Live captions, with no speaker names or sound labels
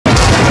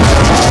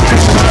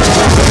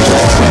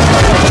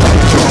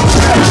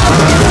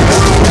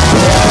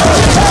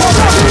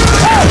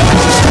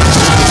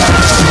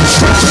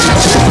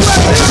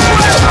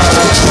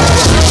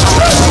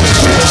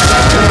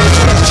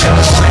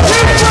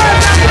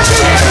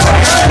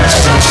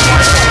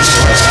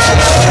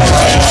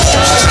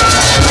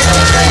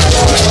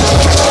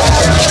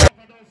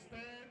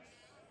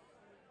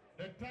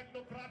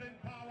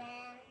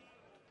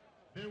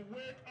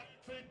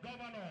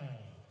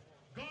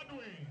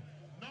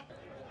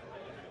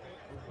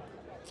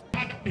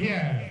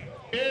here.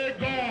 Hey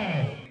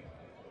God.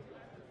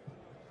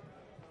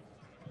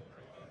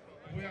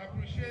 We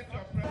appreciate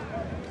your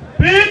presence.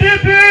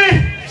 PDP!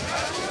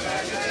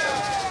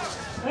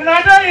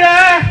 Unada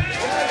here!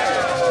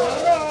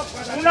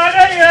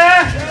 Unada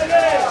here!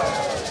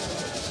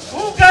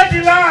 Who got the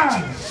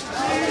land?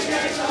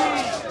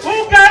 Who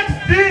got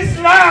this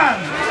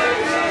land?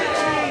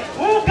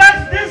 Who got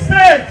this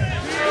state?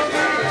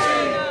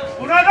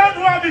 Unada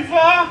do it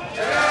before?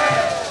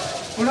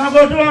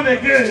 Unada do it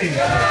again.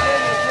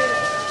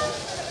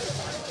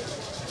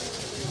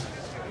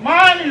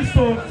 Man is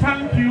to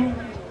thank you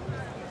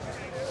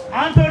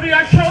and to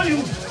reassure you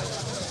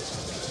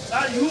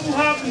that you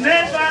have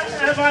never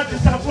ever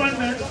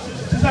disappointed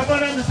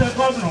Mr.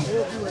 Governor.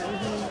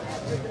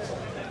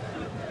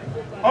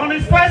 On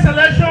his first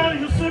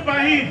election, you stood by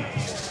him.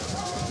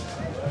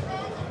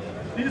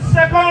 The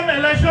second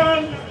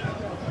election,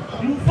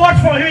 you fought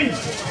for him.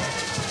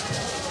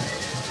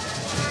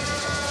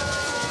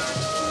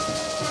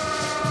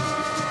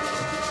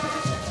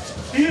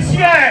 He's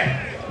here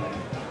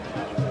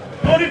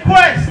to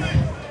request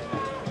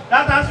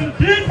that as you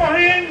did for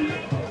him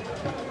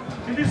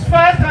in this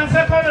first and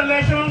second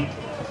election,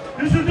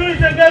 you should do it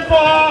again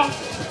for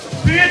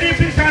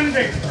PDP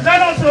candidates. Is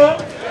that also?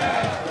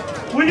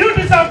 Yeah. Will you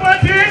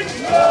disappoint him?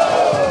 No.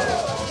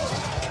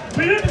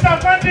 Will you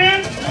disappoint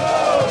him? No.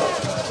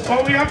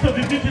 But we have to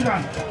be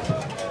vigilant.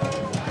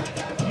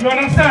 You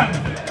understand?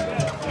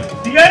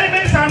 The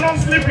enemies are not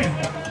sleeping.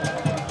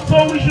 So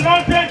we should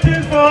not take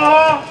things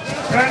for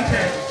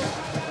granted.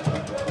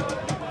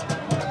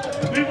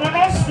 We will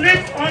not sleep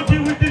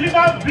until we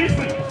deliver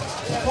victory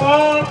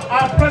for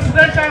our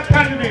presidential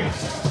candidate,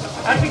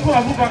 Atiku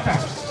Abubakar.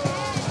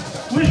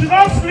 We should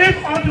not sleep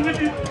until we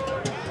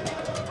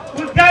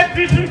get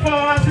victory for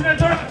our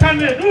senatorial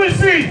candidate. Who is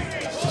he?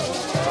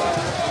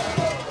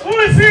 Who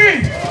is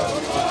he?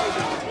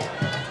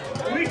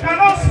 We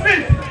cannot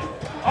sleep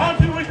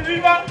until we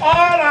deliver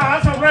all our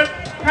House of Rep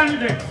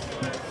candidates.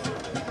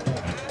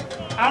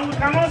 And we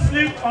cannot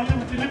sleep until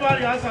we deliver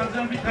the House of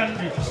Assembly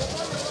candidates.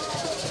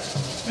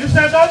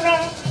 Mr.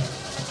 Governor,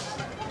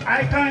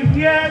 I can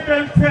hear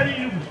them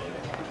telling you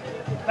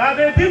that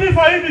they did it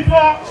for you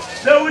before,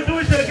 they will do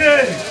it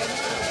again.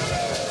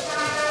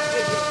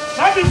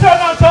 Not be so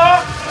much, sir.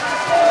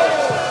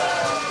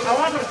 I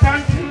want to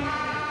thank you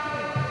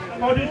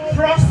for the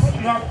trust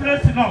you have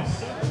placed in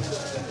us.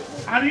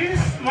 And it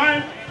is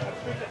my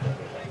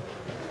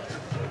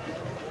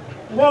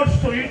words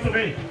to you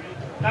today,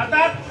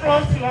 that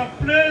trust you have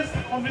placed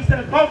on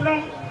Mr.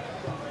 Governor,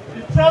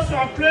 the trust you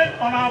have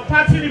placed on our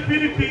party, the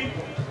PDP,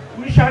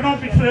 we shall not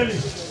betray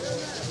it.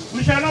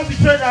 We shall not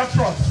betray that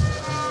trust.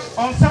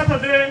 On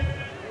Saturday,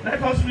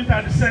 let us meet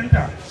at the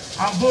center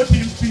and vote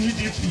in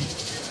PDP.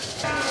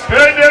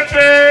 PDP!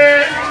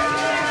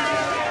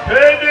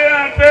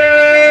 PDP!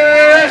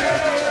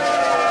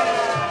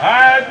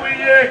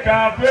 Aguiye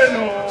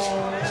Capeno!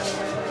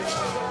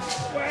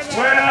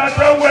 Where are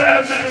the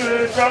women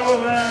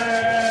trouble?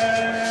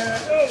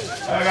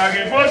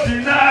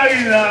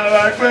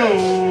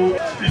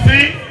 You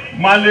see,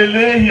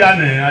 Malele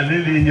Hiane,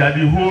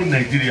 the whole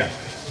Nigeria.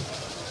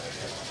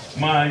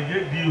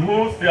 The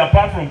whole state,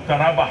 apart from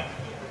Taraba,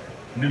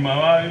 the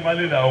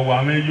Malele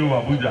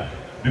Abuja,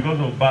 because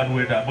of bad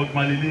weather. But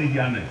Malele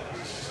Hiane,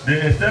 they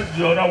accept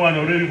the other one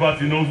already, but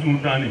in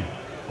Ozundani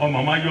or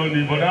Mama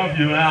Yoni, but now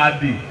you are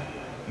the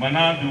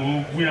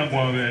Manadu, we are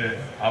going to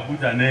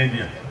Abuja,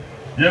 Nigeria.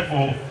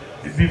 Therefore,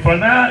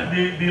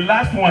 the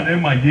last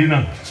one,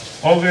 Magina.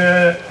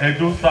 Okay,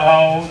 Edo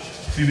South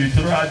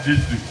Senatorial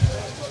District,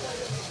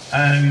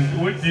 and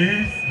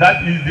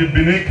that is the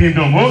Benin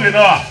Kingdom. Okay,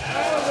 now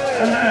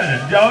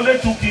there are only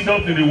two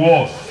kingdoms in the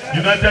world: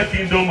 United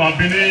Kingdom and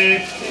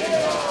Benin.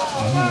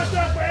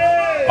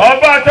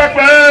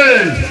 Obaseki.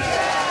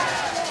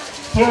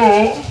 So,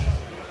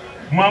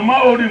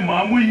 Mama Ori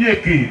Mamu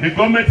Yeke, the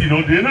government in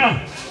Odena.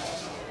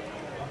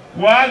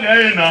 While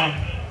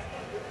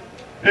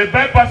a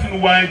bad person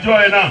will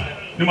enjoy now,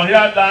 the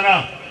Mahia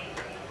Dana.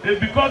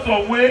 Because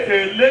of where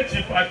a late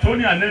chief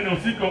attorney and then or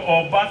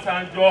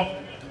Obasanjo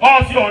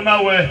also on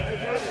our way.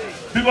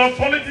 Because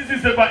politics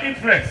is about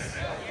interest.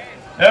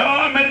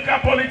 American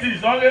politics,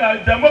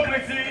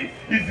 democracy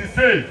is the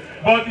same.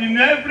 But in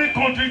every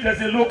country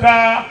there's a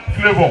local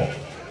flavor.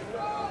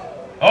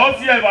 Also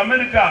here in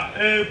America,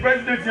 a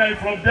president here is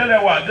from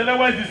Delaware.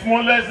 Delaware is the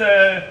smallest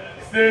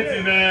state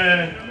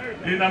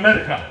in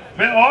America.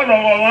 But all of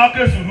our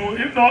cases,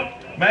 if not,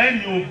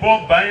 man, you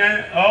bought by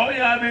all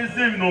you have is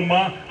no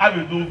man. I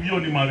will do you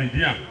on the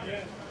Meridian.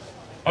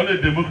 All the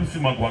democracy,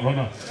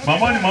 Magualona.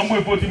 Mamma,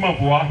 Mamma, 40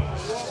 Mapua.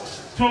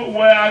 So,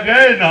 where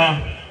again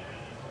now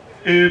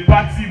a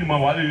party in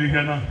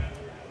Mawali,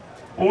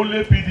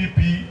 only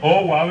PDP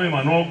or Wawe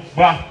Mano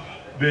Ba,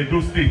 the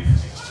two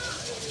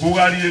states. Who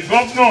are the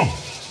governor?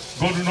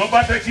 God do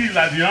not take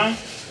Ladian,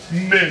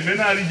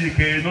 Menari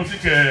Yeke,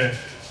 Nosike,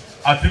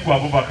 Atiku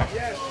Abubakar.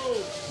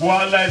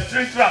 While I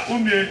straight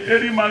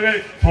Eri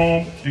Mare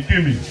from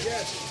Ikimi.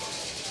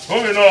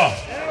 Okay, no.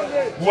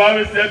 While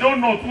I don't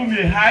know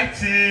Umi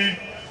Haiti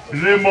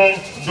Raymond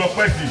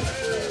Dokwesi.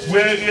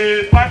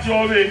 we party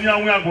of a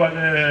young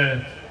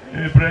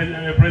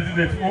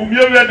president.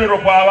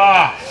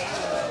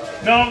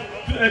 Now,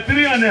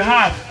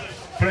 3.5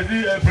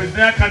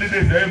 president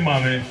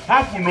candidates,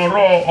 half no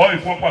raw or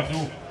if one was.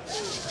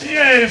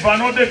 Yeah, if I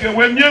know that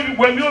when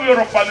you're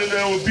a father,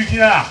 big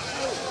year.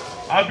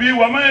 I be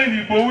woman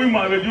in the women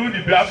will do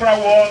the Biafra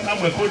war,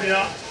 number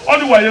Kodia.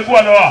 Otherwise, you go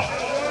on.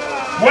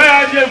 Where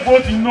are you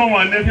voting? No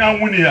one, they can't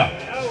win here.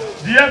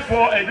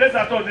 Therefore, a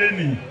desert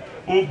any,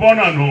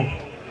 Obonano,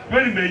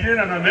 very major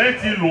and a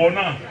mighty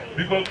Lona,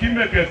 because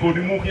Kimeke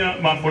Kodimukia,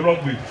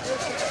 Mambologui.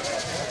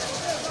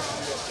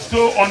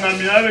 So, on a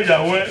Miaria,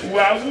 where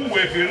we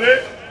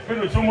were,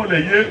 but some of the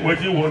year,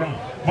 what you want,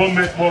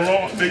 Bombet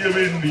Polo, may you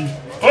win me.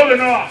 Oh, no,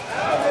 no,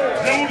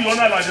 you're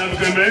not like that.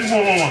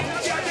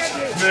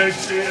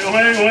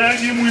 When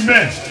you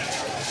met,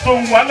 so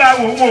wala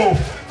wo,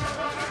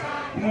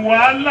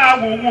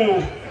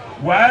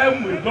 why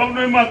we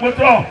government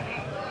Makoto?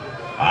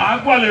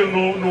 Aguale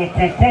no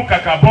concon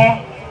kakabo.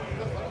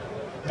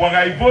 What I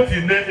vote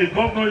in a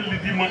governor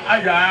Lidima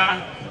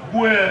Aya,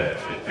 who a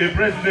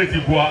president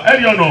Ibua.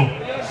 Eliono,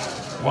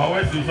 why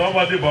is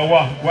somebody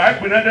Bawa? Why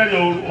could I tell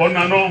you on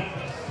no?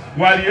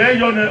 While the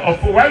Elion of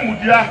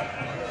Waimudia,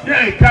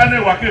 yeah, can't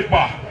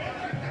wakepa.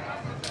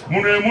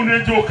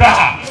 Mune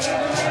joka.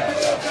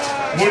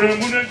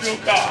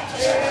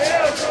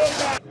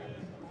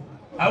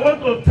 I want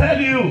to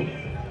tell you,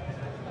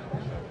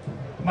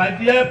 my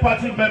dear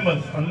party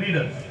members and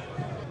leaders,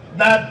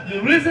 that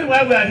the reason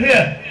why we are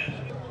here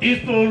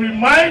is to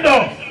remind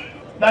us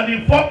that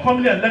the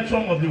forthcoming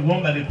election must be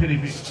won by the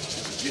PDP.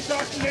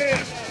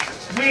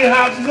 We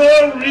have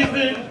no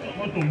reason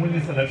not to win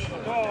this election.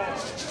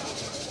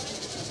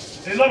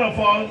 A lot of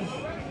us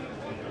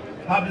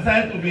have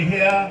decided to be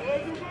here,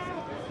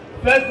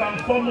 first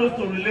and foremost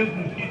to relate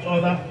with each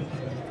other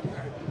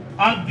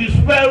and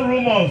dispel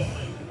rumors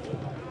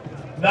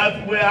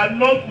that we are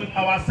not with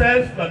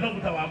ourselves, we are not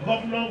with our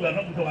governor, we are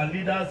not with our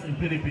leaders in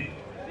PDP.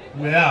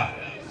 We are.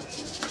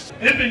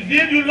 If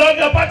indeed you love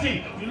your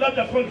party, you love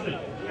your country,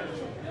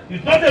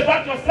 it's not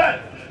about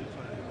yourself,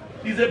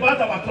 it's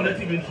about our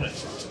collective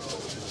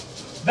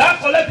interest. That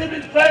collective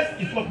interest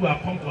is what we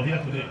have come for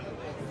here today.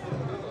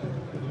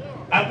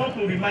 I want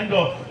to remind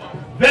us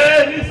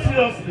very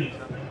seriously,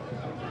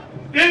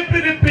 if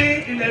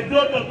PDP in a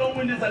door does not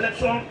win this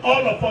election,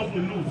 all of us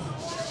will lose.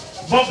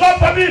 But God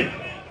forbid,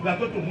 we are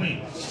going to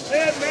win.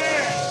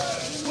 Amen.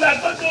 We are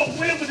going to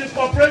win with the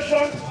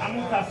cooperation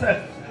amongst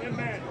ourselves.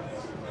 Amen.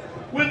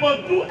 We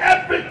must do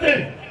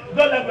everything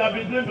that we have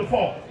been doing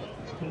before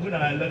to win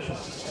our election.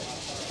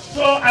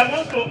 So I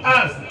want to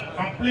ask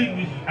and plead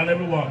with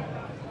everyone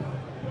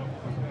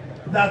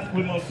that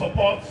we must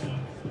support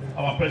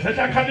our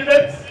presidential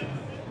candidates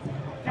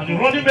and the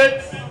running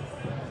mates,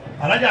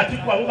 Alaja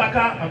Atiku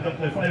Abubakar and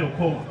Dr. Ifeanyi.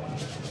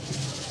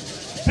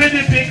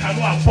 PDP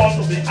cannot afford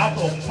to be out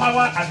of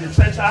power at the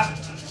center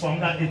for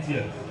under 8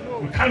 years.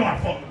 We cannot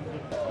afford.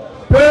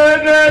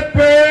 PDP!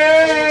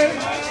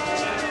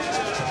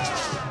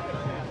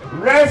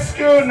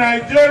 Rescue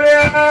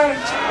Nigeria!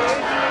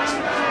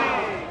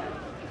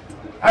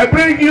 I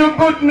bring you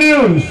good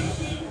news.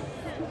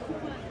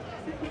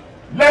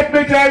 Let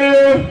me tell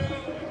you,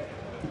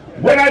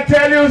 when I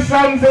tell you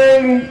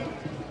something,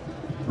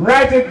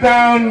 write it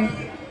down,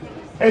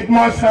 it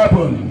must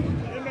happen.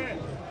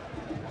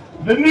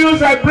 The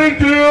news I bring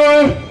to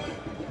you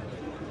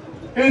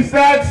is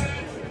that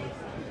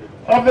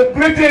of the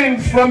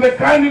greetings from the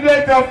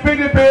candidate of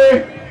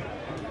PDP,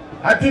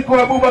 Atiku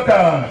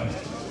Abubakar,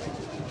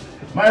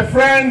 my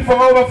friend for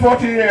over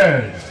 40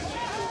 years.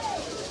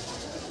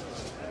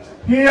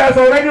 He has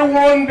already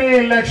won the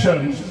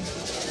election.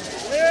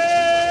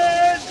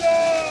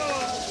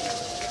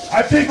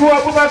 Atiku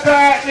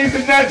Abubakar is the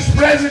next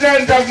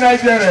president of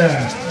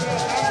Nigeria.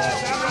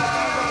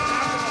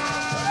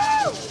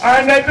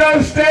 And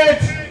Edo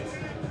State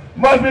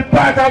must be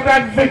part of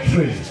that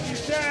victory.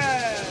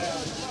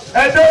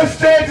 Edo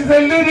State is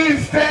the leading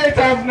state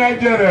of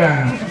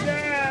Nigeria.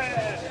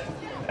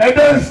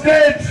 Edo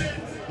State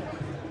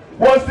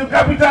was the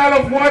capital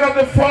of one of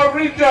the 4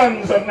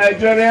 regions of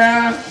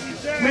Nigeria,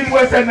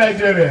 Midwestern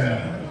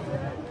Nigeria.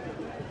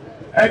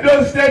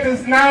 Edo State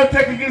is now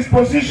taking its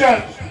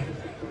position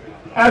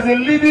as the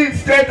leading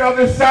state of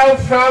the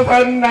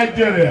southern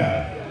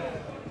Nigeria.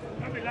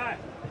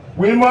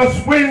 We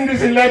must win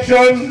this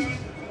election.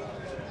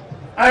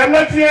 I am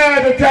not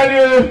here to tell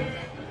you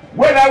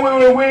whether we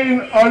will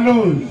win or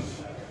lose.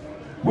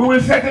 We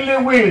will certainly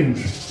win.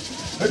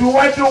 But we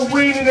want to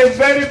win in a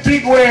very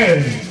big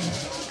way.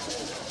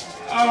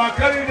 Our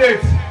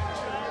candidate,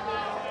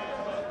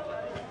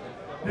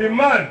 the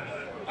man,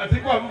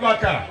 Atiku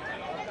Abubakar,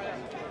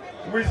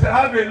 we shall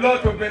have a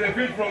lot to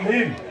benefit from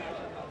him.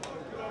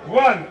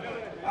 One,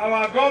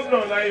 our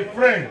governor, like a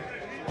friend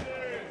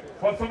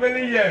for so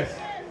many years.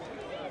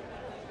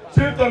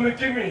 Chief Tommy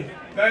Kimi,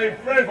 like a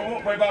friend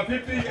for about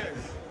 50 years.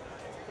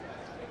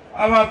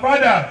 Our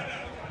father,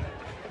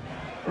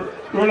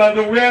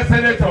 Rolando Ware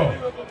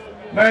Senator,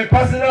 my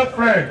personal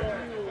friend.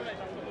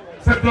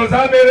 Septo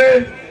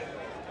Zabere,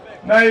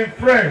 my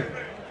friend.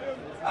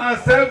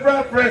 and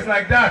several friends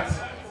like that.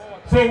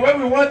 So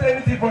when we want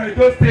anything for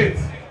Edo State,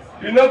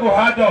 you know, go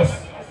hard us.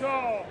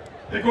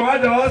 You go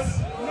hard us?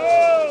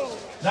 No.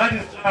 That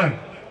is one.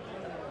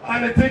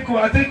 And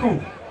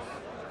Atiku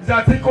is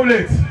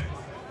articulate.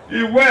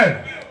 He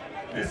well.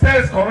 He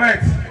says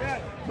correct.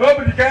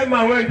 Nobody can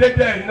man when they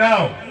there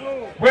now.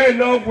 When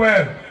not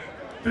well.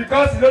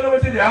 Because you don't know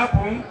what will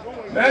happen,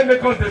 then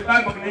make us the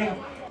buy money.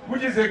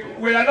 Which is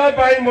we are not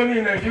buying money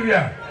in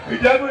Nigeria. We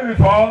did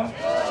before.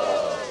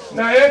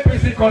 Now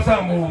APC cause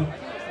a move.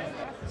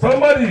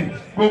 Somebody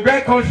go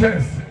get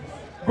conscience.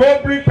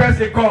 Go bring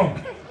person come.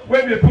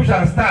 When we push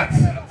and start.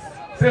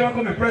 Say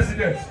welcome the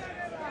president.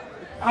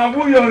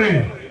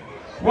 Awuyore.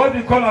 What do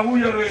you call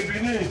Awuyore in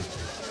Benin?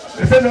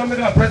 They say no make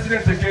a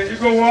president again. You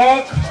go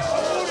walk.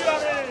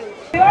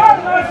 We all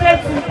know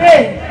that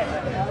today,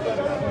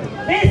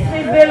 this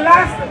is the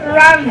last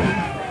rally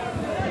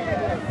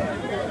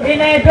in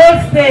Edo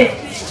State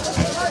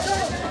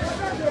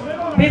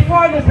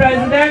before the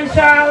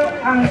presidential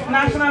and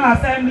National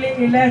Assembly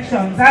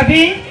elections.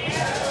 Abi?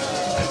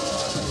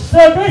 So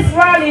this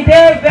rally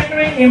day is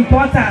very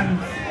important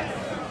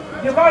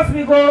because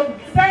we go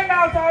send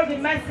out all the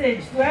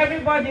message to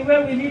everybody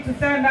where we need to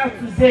send out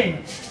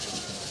today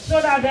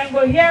so that they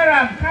go hear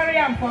and carry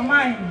them for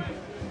mind.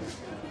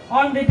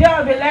 On the day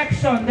of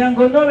election, then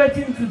go know what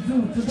to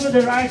do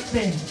the right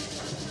thing.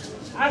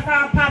 As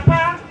our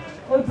Papa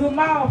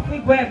Oduma of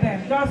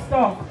Igwebe just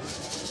talk.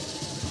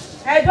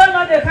 I don't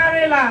know the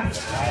carry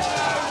last.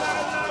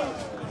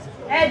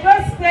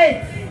 Edo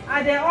State,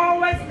 and they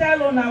always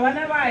tell Una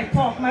whenever I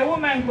talk, my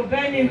woman go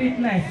bear me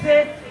witness.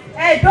 Say,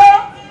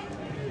 Edo,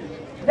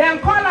 then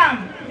call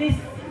them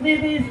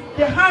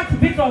the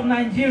heartbeat of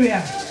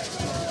Nigeria.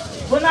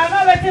 But I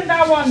know what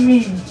that one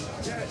means.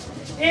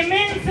 It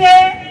means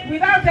say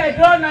without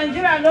Edo,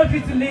 Nigeria no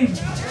fit to live.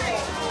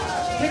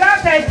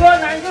 Without Edo,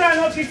 Nigeria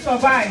no fit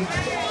survive.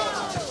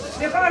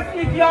 Because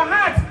if your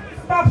heart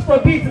stops to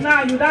beat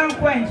now, you don't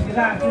quench with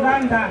that, you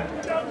don't die.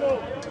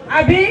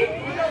 Abi,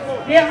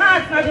 the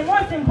heart is the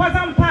most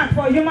important part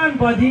for human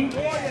body.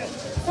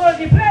 So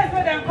the place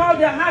where they call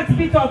the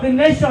heartbeat of the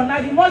nation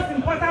is the most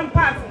important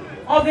part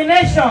of the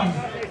nation.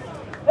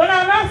 But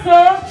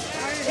also,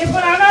 if we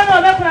don't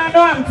know, make we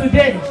know am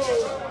today.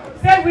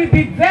 Say we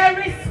be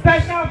very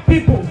special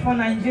people for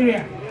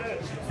Nigeria.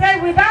 Say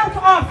without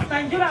us,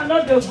 Nigeria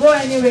not to go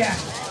anywhere.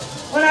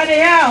 When I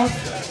the house,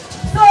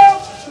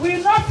 so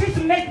we not fit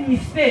to make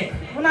mistake.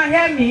 When I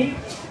hear me,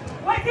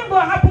 what thing will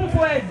happen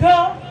for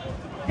Edo?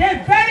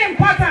 They're very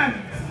important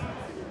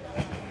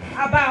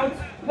about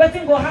what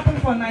thing will happen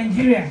for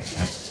Nigeria.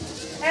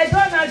 Edo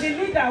now the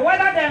leader,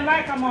 whether they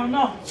like them or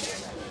not.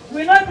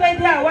 We not play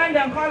there when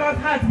they call us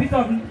heartbeat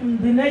of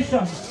the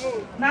nation.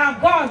 Now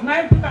God,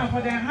 now put them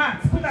for their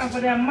hearts, put them for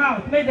their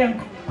mouth, make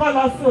them call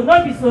us so.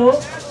 Not be so.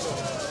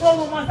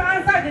 So we must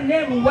answer the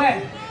name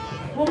well.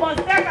 We must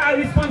take our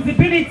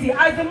responsibility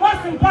as the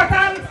most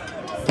important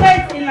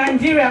state in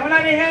Nigeria.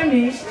 When they hear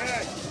me,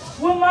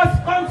 we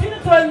must continue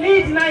to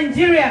lead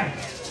Nigeria.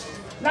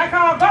 Like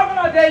our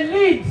governor, they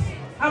lead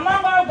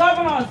among all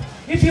governors.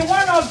 If you're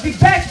one of the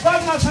best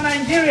governors for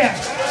Nigeria,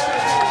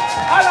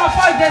 all of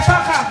us they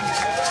talk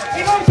about.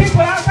 Even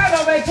people outside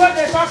of Edo,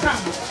 they talk am.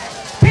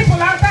 People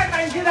outside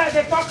Nigeria,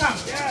 they talk am.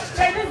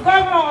 Say this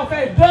governor of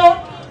Edo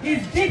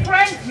is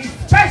different, he's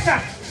special.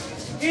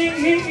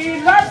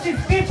 He loves his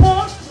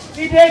people.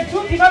 He they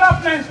do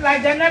developments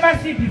like they never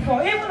see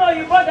before. Even though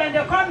you go then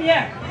they come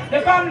here,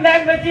 they come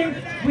learn what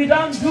we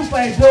don't do for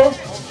Edo.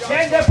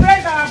 Then they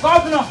praise our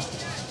governor.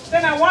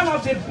 Then I'm one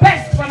of the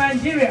best for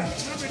Nigeria.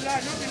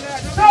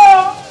 So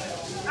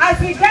as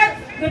we get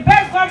the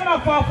best governor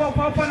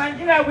for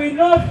Nigeria, we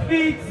know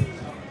fit.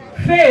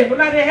 Fail, when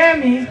they hear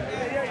me,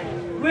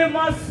 we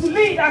must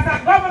lead as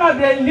a governor.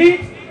 They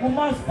lead, we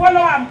must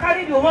follow and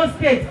carry the whole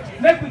state.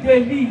 Make we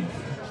they lead.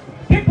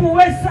 People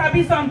always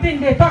sabi something.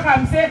 They talk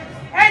and say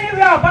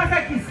anywhere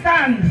Obaseki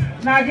stand,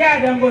 now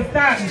there they go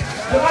stand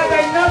because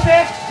they know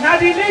say now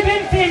the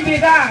leading team be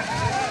that.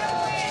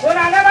 When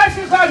I never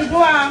see God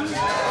do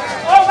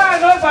over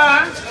and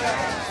over,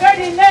 say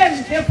the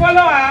name they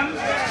follow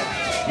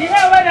the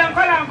name where they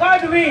call them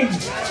God win.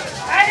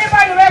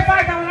 Anybody will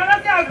fight and will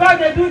not say as God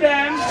they do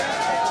them.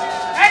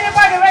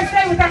 Anybody will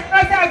say with not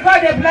say as God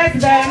they bless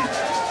them.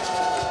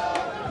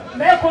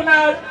 Make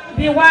una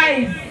be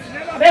wise.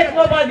 Make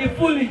nobody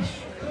foolish.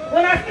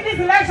 When I see this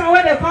election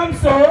where they come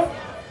so,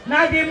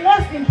 now the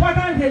most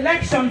important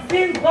election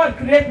since God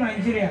created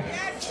Nigeria.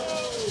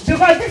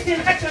 Because this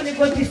election it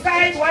will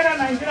decide whether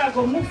Nigeria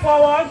will move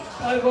forward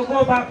or it will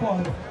go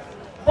backward.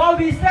 But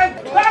we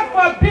said,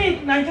 God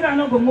forbid Nigeria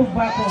not go move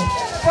backward.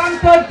 From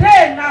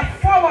today, now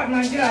forward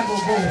Nigeria will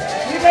go.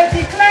 We will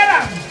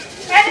declare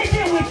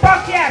anything we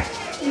talk here,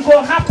 it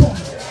will happen.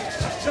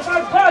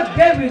 Because God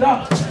gave with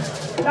us.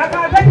 Like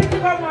our deputy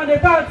governor, they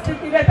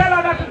tell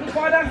other people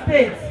for other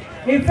states,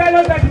 in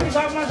fellow deputy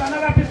governors and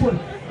other people.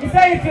 He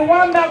said, if you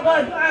want that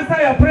God to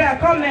answer your prayer,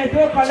 come and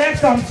go collect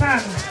some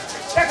sand.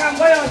 Take and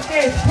go your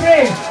state,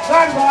 pray,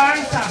 God will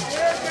answer.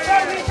 So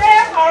we stay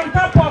on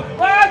top of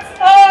God's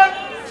own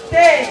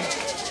state.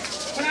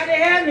 When they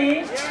hear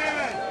me,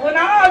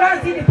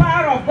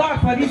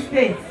 for this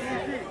state.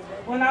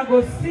 When I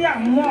go see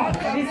more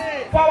for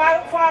this for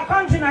our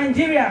country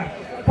Nigeria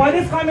for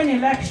this coming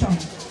election.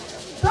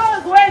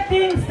 Those way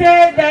things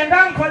say they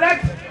don't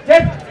collect, they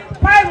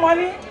pile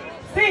money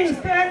since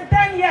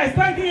 10 years,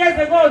 20 years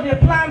ago they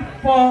planned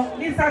for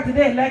this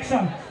Saturday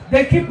election.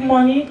 They keep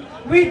money.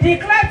 We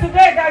declare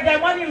today that their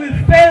money will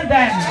fail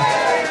them.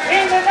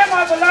 In the name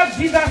of the Lord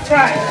Jesus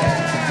Christ.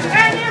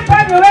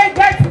 Anybody who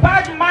gets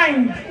bad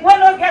mind, will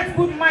not get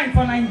good mind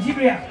for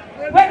Nigeria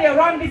when they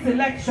run this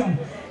election.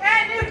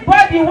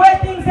 Anybody who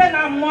thinks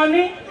that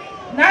money,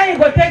 now you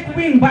go take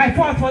win by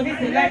force for this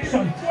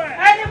election.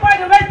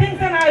 Anybody who thinks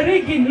that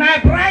rigging,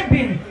 now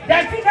bribing,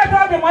 they think get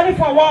all the money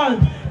for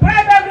world.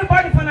 Bribe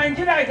everybody for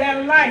Nigeria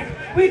their life.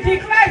 We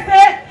declare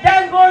say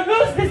they go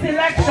lose this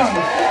election.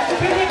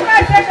 We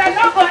declare say they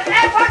not go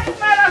ever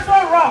smell us so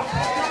rough.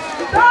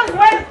 Those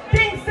way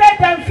things say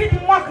them fit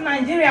mock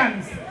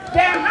Nigerians.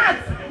 Their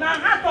hearts now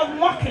heart of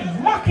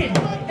mocking.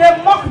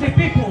 They mock the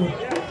people.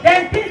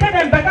 They think that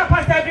they better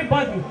pass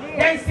everybody.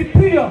 They're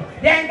superior.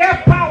 They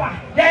get power.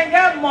 They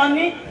get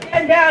money.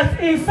 And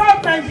they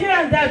insult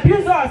Nigerians. They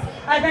abuse us.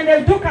 And then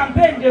they do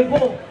campaign. They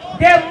go.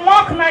 They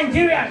mock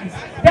Nigerians.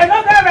 They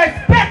don't get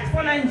respect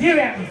for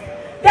Nigerians.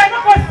 They're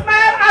not going to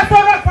smile as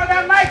for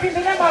their life in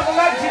the name of the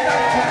Lord Jesus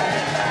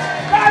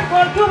Christ. God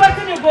will do what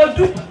you go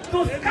do to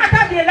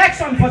scatter the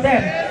election for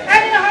them.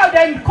 Anyhow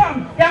they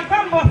come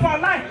for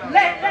life,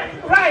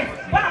 left, right,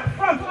 back,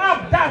 front,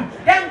 up, down.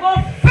 Then go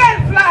fail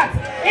flat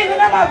in the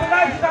name of the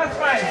Lord Jesus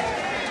Christ.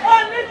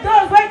 Only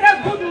those who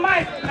get good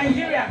mind in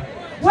Nigeria,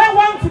 we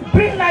want to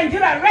bring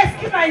Nigeria,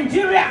 rescue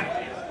Nigeria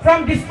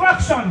from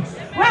destruction.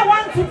 We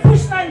want to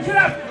push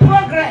Nigeria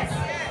progress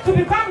to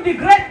become the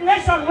great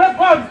nation where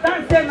God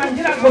stands say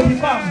Nigeria will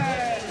become.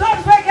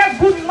 Those who get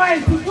good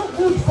mind to do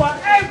good for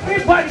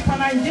everybody for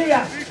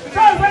Nigeria.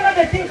 Those who not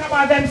they think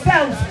about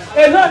themselves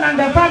alone and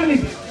their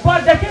families,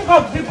 but they think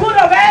of the good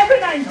of every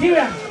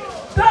Nigerian.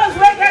 Those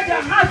who get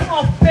the heart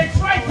of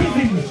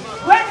patriotism,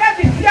 who get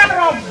the fear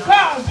of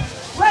God,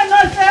 who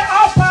not say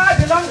all power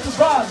belongs to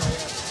God.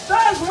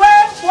 Those who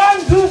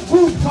want to do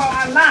good for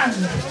our land.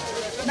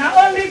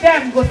 Now only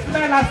them go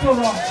smell us so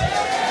wrong.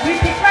 We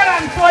declare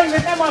and so in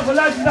the name of the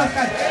Lord Jesus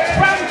Christ.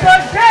 From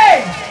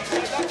today,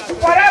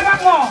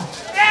 forevermore,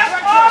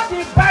 all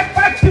the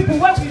bad people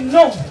what we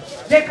know,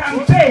 they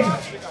campaign.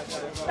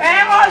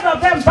 And all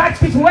of them bad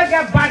people will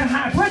get bad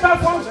hearts. We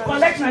don't want to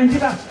collect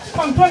Nigeria,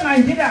 control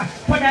Nigeria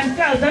for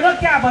themselves. They don't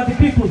care about the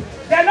people.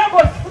 They're not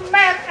going to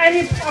smell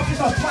any office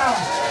of power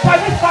for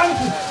this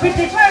country. We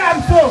declare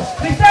them so.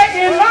 We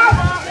say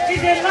enough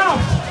is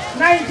enough.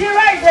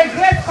 Nigeria is a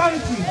great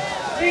country.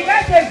 We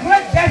got a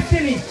great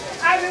destiny,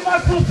 and we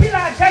must fulfill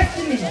our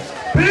destiny.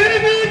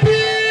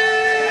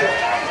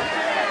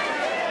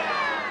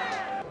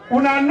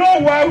 Una know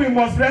why we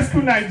must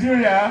rescue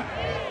Nigeria?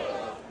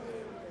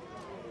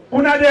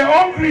 Una they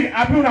hungry,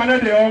 abi una no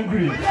they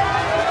hungry?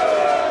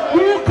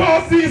 Who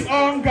caused this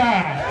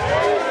hunger?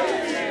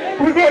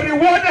 We go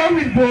reward them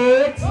with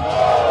votes.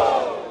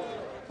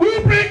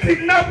 Who bring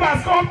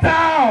kidnappers come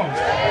down?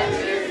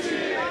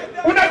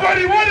 Una go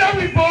reward them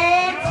with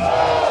votes.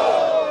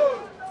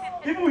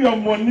 Even your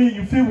money,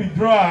 you feel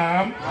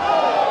withdraw them.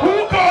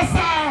 Who caused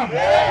them?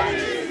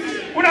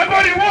 Una go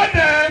reward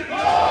them.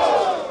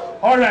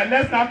 All right,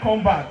 let's now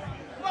come back.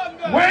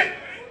 When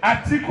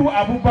Atiku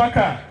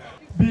Abubakar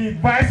be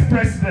vice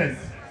president,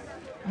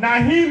 now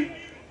him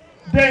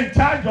they in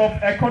charge of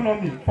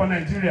economy for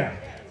Nigeria.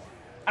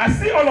 I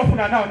see all of you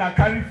now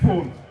carry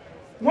phone.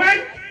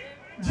 When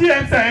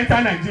GMC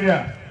enter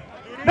Nigeria,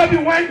 maybe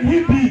when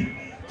he be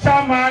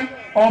chairman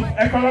of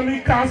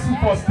Economic Council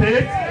for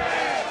State,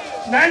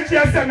 now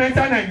GSM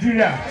enter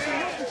Nigeria,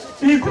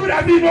 he could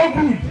have been no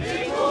good.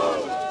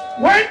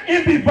 When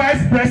he be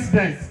vice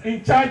president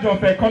in charge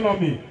of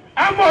economy,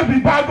 how much the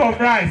bag of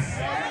rice?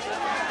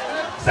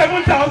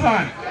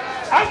 7,000.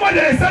 How much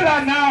they sell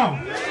that now?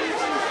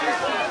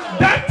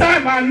 That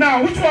time and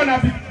now, which one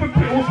have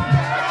people?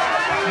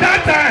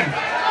 That time.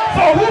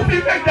 So who will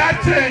make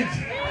that change?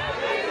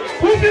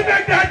 Who will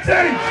make that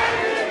change?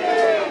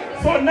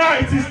 So now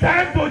it is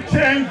time to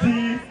change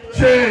the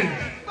change.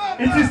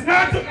 It is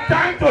now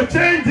time to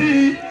change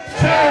the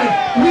change.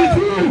 With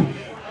who?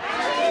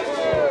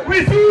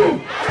 With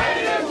who?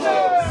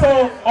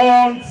 So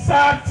on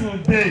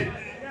Saturday,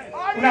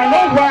 una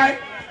know why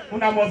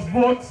una must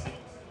vote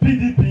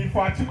PDP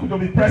for Atiku to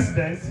be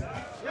president?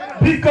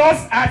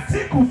 Because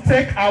Atiku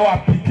take our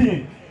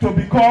pikin to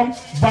become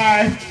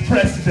vice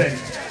president.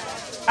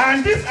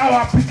 And this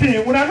our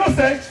pikin, una know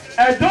say,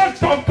 don't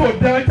talk to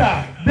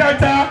Delta.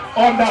 Delta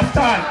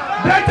understand.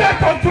 Delta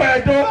talk to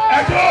Edo.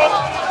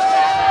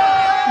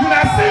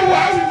 Una see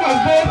why we must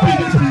vote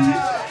PDP?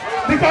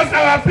 Because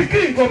our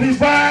pikin will be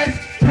vice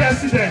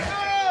president.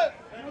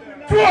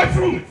 True or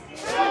true?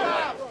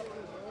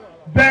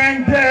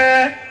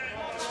 Bende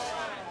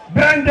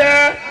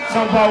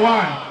number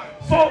one.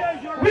 So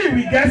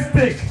we get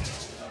stake.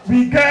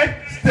 We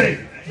get stake.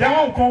 They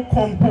won't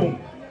come boom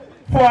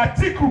for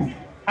Atiku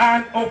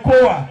and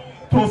Okowa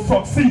to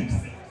succeed.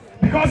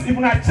 Because if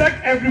I check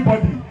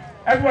everybody,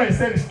 Everybody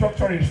say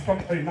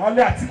restructuring. Now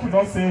only Atiku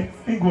don't say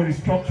he go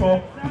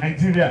restructure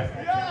Nigeria.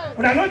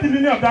 When I know the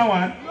meaning of that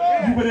one,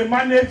 you go to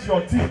manage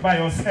your team by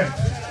yourself.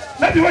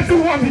 Let me what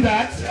you want with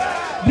that.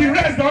 The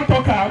rest don't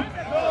talk out.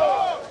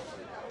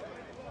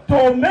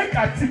 To make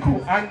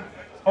Atiku and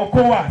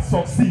Okowa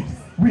succeed,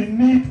 we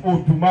need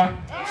Oduma.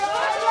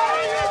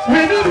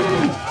 We need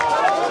who?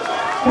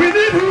 We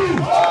need who?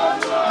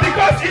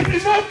 Because if he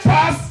not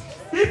pass,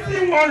 if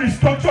he want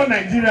restructure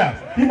Nigeria,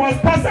 he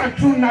must pass am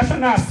through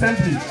National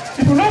Assembly.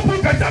 If you not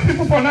put better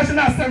people for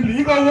National Assembly,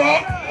 he go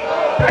work.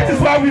 That is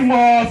why we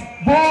must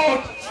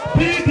vote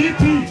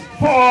PDP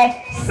for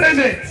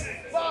Senate.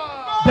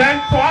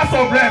 Then for House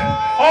of Rep,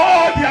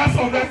 all the House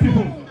of Rep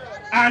people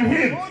and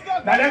him,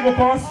 that then go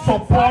come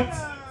support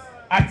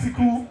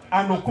Atiku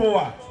and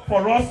Okowa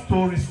for us to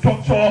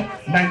restructure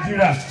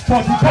Nigeria,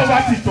 for the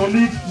poverty to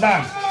lead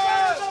land.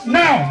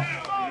 Now,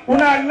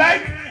 when I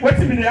like what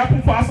be the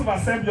happen for House of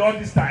Assembly all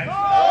this time,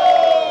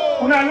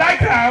 when I like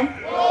them,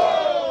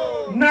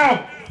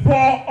 now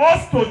for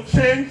us to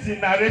change the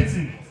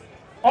narrative,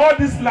 all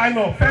this line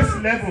of first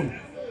level,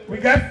 we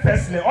get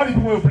first level. All the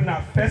people will bring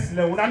out first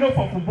level. When I know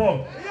for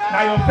football,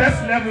 now your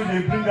first level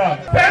they bring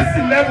out. First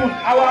 11,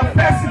 our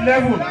first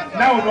level,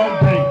 now we don't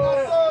bring.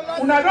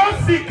 When I don't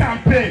see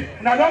campaign,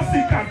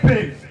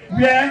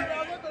 where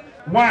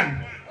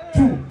 1,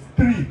 2,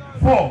 3,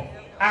 4,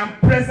 and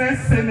present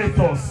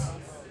senators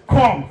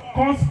come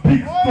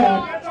speak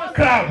to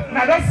crowd.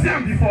 Now I don't see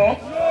them before.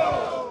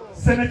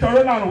 Senator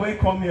Roland Way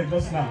come here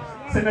just now.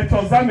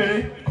 Senator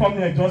Zamere come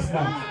here just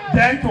now.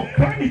 Then to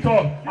crown it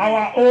all,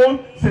 our own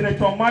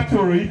Senator Matthew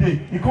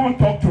Roide, he can't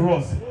talk to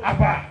us.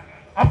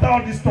 After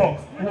all this talk,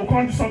 we will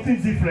come do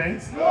something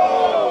different.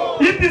 No.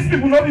 If these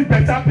people not be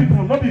better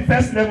people, not be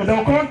first level, they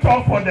will come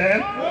talk for them.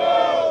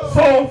 No.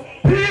 So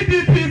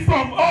PDP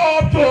from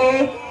up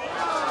to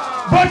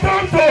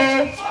bottom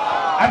to,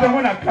 I don't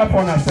want to clap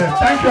on ourselves.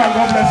 Thank you and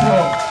God bless you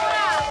all.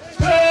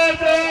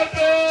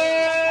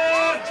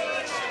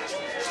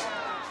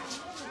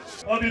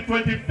 On the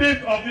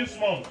 25th of this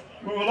month,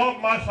 we will all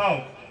march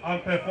out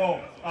and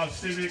perform our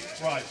civic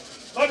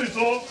rights. Not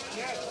so?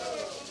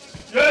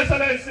 Yes. Your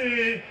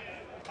Excellency,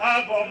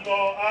 our governor,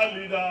 our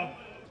leader,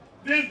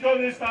 this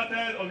journey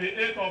started on the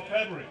 8th of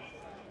February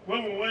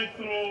when we went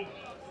through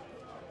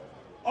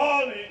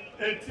all the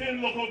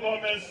 18 local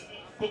governments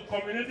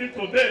community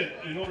today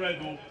in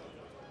Oredo.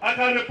 I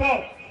can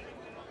report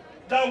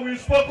that we've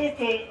spoken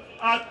to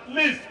at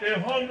least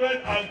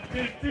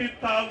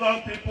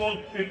 150,000 people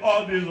in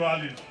all these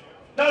rallies.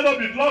 That will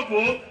be blood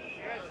vote.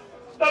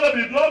 That will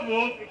be blood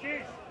vote.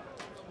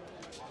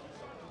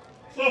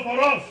 So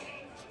for us,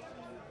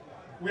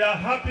 we are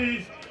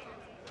happy,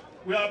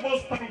 we are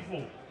most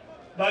thankful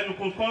that you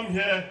could come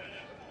here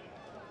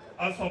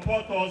and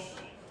support us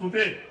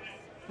today.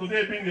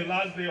 Today being the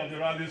last day of the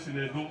rallies in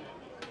Edo.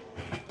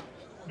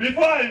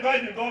 Before I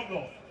invite the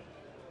governor,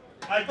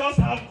 I just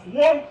have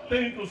one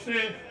thing to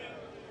say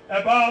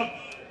about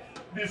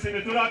the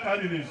senatorial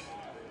candidates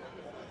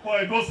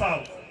for Edo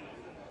South.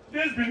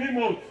 This Benin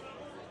moat,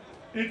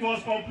 it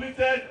was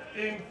completed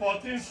in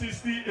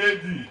 1460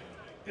 AD.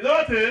 You know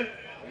what?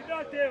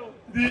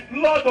 The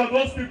blood of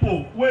those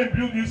people who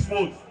built this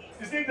moat,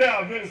 is in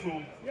their veins,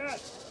 so?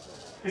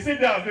 Yes. It's in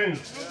their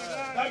veins.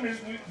 That means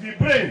the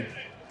brain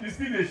is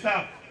still a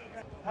shaft.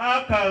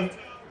 How can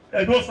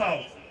Edo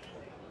South,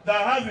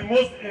 that has the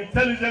most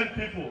intelligent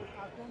people,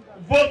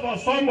 vote for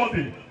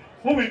somebody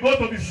who will go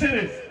to the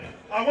Senate,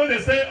 and when they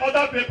say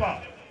other paper,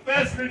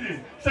 first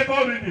reading,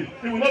 second reading,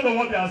 he will not know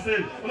what they are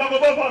saying. Will not go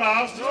vote for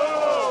us?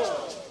 No.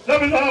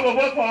 Let me know go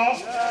vote for.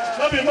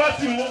 Let me match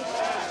you.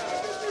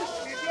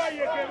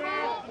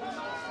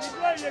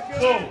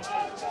 So,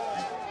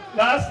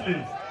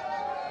 lastly,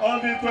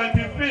 on the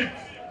 25th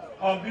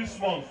of this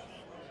month,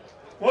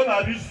 when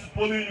I reach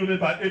polling unit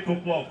by 8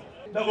 o'clock,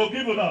 they will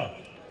give you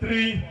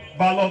 3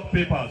 ballot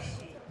papers.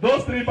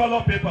 Those 3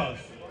 ballot papers,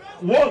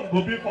 one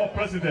will be for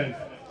president.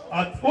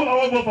 And who I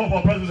want to vote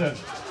for president?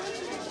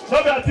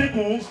 Not be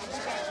Atiku,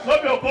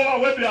 not be Okowa,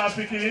 where they are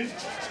picking.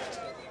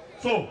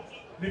 So,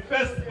 the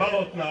first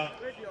ballot now,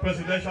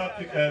 presidential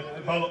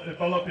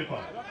ballot paper.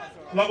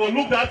 Now go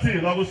look that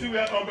thing, now go see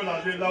where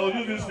umbrella is. Now go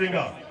use this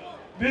finger.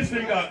 This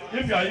finger,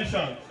 if you are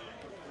Asian,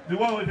 the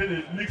one where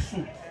they lick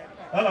soup,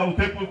 and I will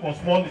take put for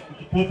small to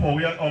put for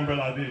where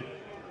umbrella is.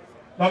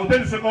 Now I will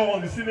take the second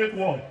one, the Senate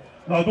one.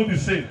 Now do the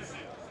same.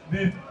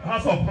 The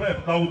House of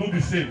Rep, now will do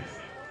the same.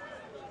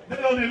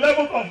 Then on the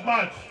 11th of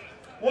March,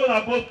 one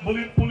are both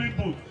polling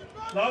booth.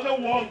 Now only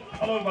one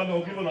ballot paper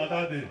will give on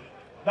that day.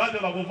 That day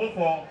I will vote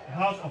for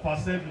House of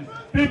Assembly.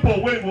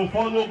 People will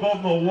follow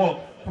governor work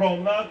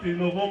from now till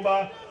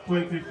November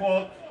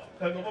 24th,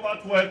 November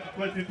 12th,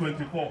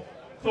 2024.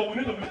 So we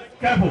need to be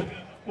careful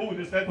who will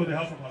decide to the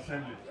House of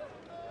Assembly.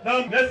 Now,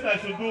 next thing I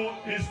should do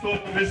is to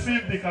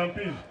receive the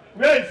campaign.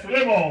 Where is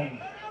Raymond?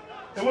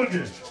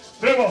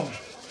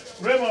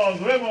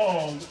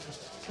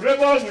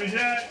 Raymond, we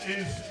hear,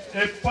 is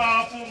a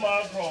powerful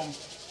man from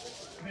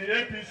the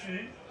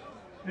APC.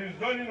 He's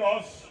joining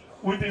us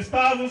with his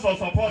thousands of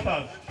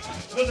supporters.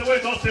 That's the way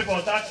it does stay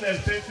for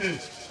darkness,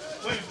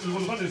 you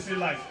will not see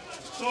light.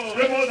 So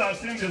Raymond has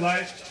seen the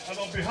light, and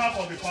on behalf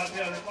of the party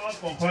and the power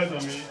conferred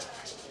on me,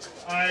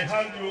 I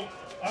hand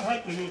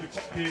to you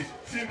the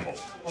symbol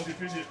of the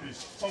PDP.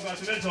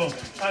 Congratulations.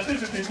 And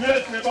this is the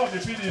newest member of the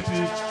PDP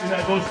in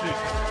Edo State.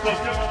 So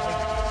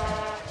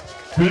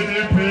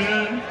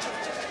PDP,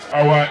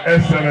 our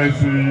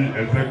Excellency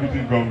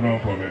Executive Governor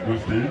from Edo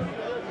State,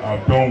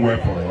 have done well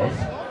for us.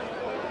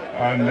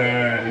 And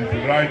it's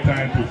the right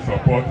time to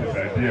support his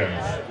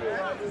ideas,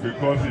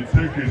 because it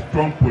takes a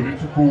strong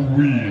political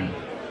will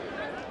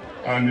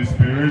and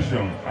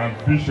inspiration and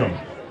vision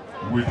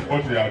with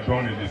what they have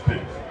done in the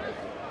state.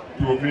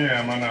 To me,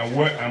 I'm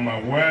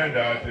aware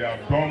that they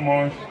have done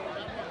much,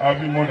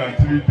 having more than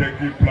 3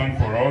 decade plan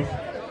for us.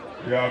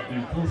 They have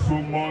improved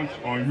so much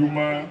on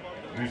human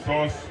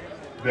resource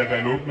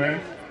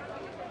development,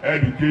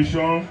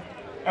 education,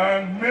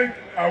 and make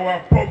our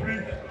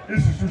public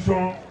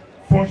institution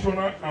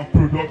functional and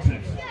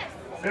productive.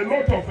 A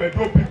lot of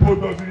Edo people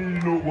doesn't even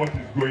know what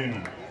is going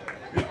on.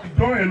 It's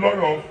done a lot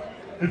of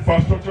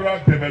infrastructural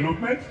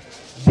development,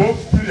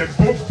 both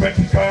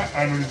vertical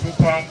and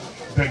horizontal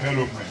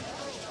development.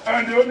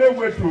 And the only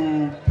way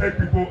to take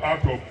people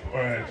out of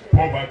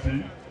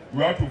poverty,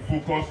 we have to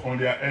focus on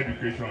their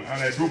education.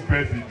 And Edo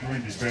Best is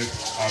doing the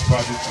best as far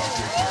as this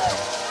country is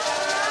concerned.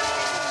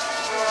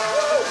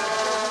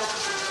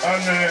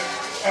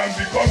 And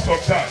because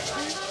of that,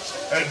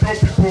 Edo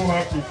people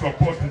have to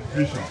support his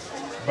vision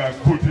by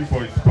voting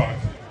for his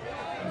party.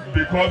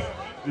 Because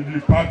in the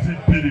party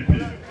PDP,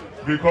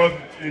 because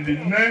in the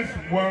next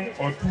 1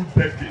 or 2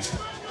 decades,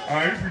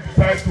 and if we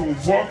decide to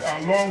walk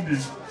along the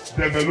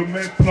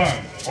development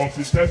plan of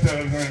the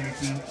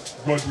Excellency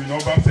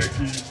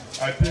Obaseki,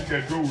 I think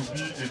Edo will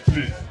be a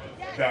place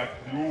that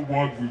the whole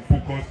world will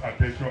focus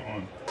attention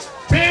on.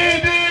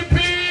 PDP!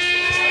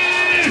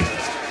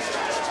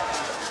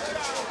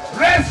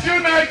 Rescue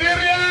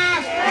Nigeria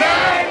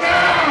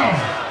now!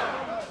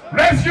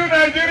 Rescue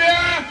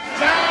Nigeria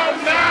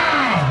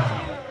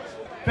now!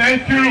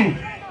 Thank you,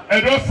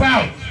 Edo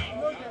South,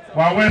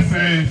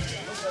 Wawese,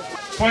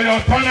 for your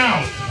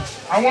turnout.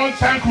 I want to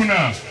thank you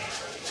now.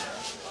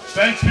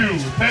 Thank you,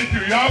 thank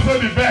you. You're also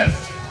the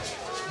best.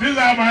 These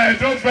are my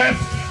Edo Best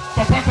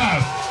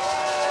supporters.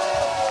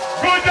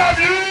 Good job,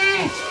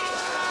 you!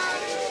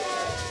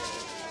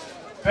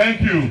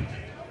 Thank you.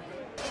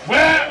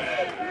 Well,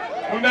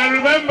 when I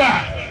remember,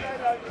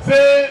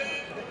 say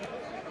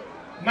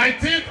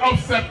 19th of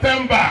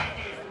September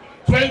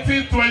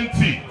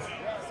 2020,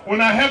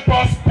 when I help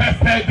us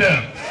prepare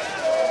them.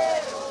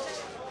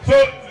 So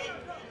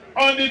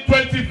on the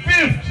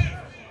 25th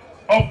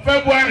of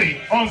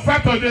February, on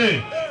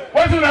Saturday,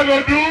 what should I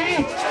go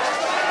do?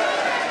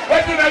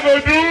 What should I go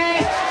do?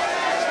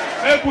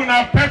 We're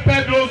gonna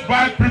pepper those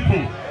bad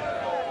people.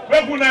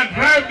 We're gonna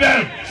drive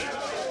them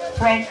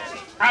from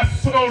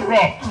Aso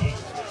Rock.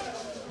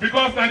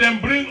 Because now they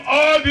bring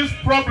all this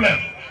problem,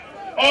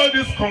 all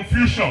this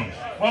confusion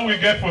when we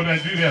get for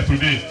Nigeria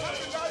today.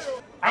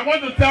 I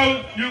want to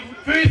tell you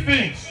 3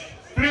 things,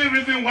 3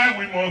 reasons why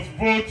we must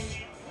vote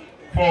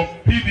for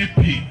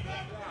PDP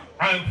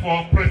and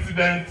for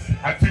President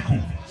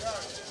Atiku.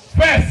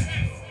 First,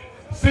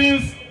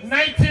 since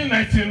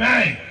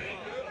 1999,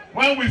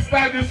 when we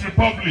started this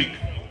republic,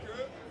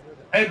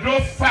 Edo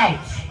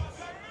South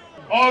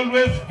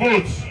always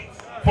votes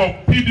for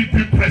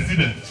PDP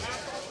president.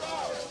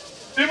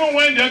 Even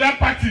when the other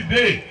party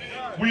did,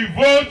 we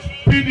vote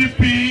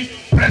PDP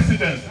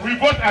president. We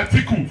vote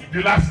Atiku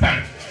the last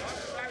time.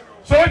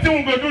 So what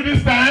we go do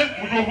this time?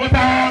 We go vote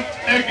out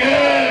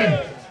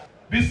again.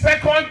 The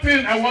second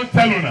thing I want to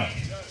tell you now,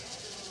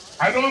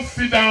 I don't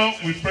sit down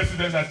with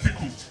President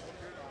Atiku.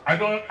 I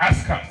don't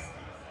ask her.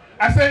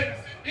 I say,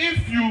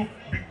 if you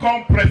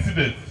become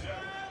president,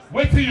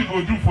 what do you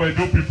go do for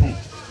Edo people?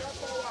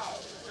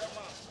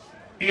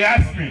 He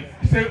asked me,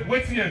 he said,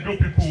 what do Edo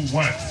people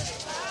want?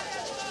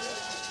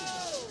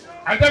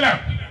 I tell him,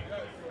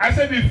 I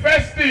said, the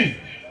first thing,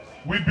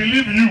 we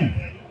believe you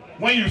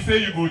when you say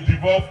you go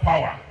devolve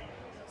power.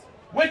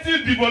 What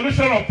does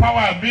devolution of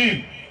power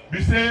mean?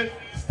 We say,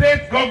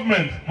 state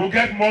government will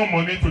get more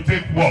money to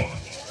take work.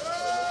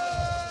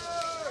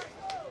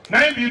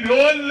 Now be the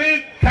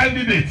only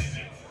candidate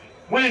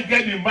when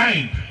get the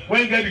mind,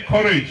 when get the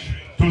courage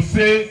to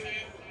say,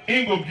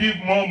 he will give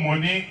more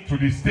money to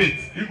the state.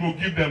 He will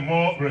give them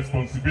more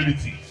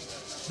responsibility.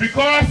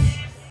 Because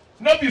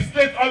not the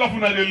state all of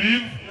them they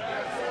live.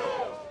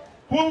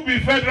 Who will be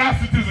federal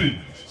citizen?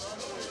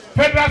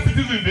 Federal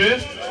citizen there.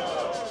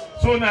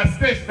 So now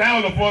state now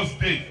all of us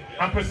did.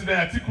 And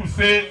President Atiku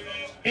say,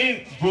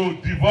 he will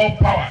devolve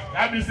power.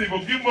 That means he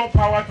will give more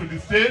power to the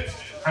state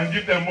and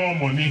give them more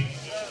money.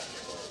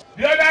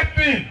 The other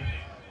thing,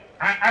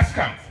 I ask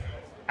him,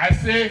 I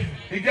say,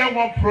 he get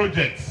one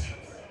project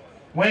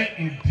when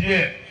in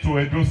dear to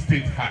Edo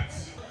State heart.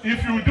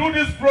 If you do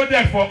this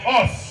project for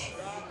us,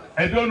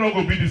 I don't know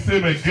will be the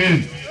same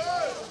again.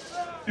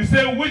 He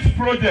said, which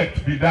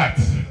project be that?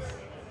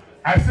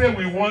 I say,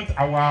 we want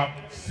our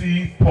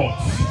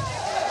seaports.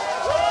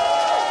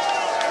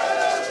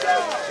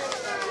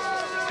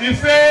 He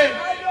said,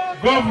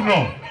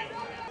 Governor,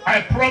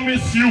 I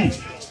promise you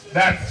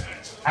that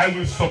I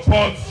will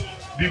support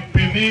the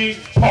Benin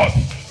port.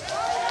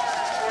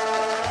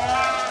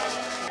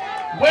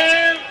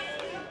 When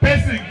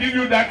person give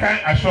you that kind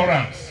of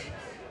assurance,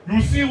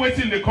 you see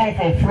wetin dey come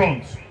for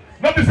front.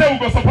 Not to say we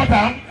go support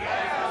them.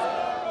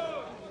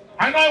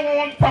 I now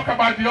want to talk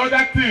about the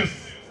other things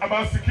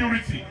about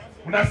security.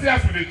 When I see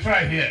us we dey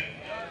try here.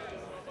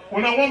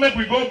 When I want make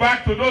we go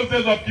back to those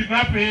days of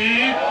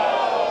kidnapping.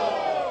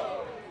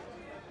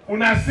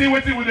 When I see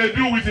what we dey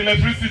do with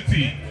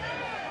electricity.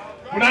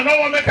 When I don't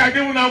want make I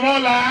give una more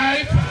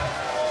life.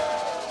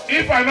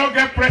 If I don't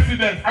get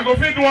president, I go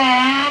fit do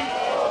am.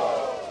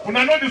 When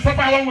I know the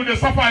suffer one with the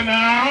suffer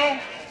now.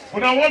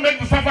 When I want make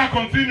the suffer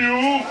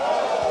continue.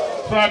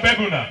 So I beg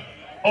una.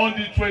 On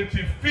the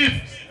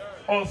 25th,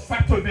 on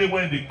Saturday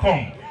when they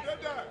come,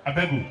 I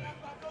beg you.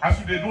 As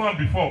we dey do am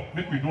before,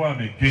 make we do am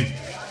again.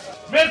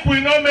 Make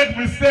we not make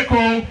mistake,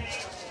 oh.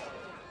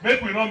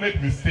 Make we not make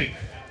mistake.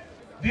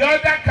 The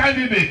other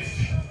candidate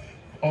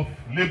of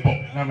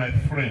Labour, now my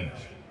friend,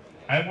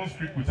 I even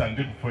speak with him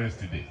before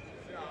yesterday.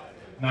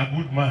 Now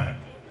good man,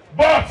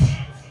 but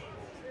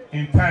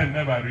in time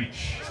never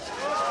reach.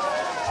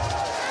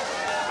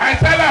 I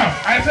tell him,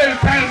 I say in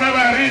time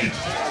never reach.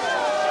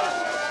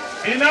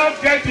 He now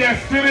get the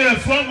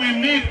experience what we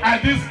need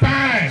at this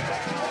time.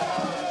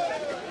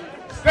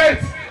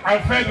 State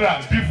and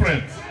federal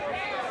different.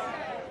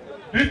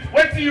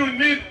 What you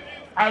need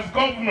as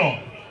governor,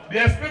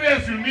 the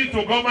experience you need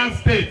to govern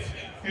state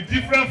is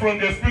different from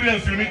the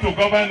experience you need to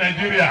govern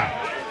Nigeria.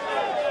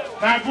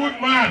 Now good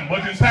man,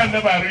 but in time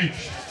never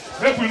reach.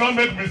 Make we not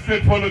make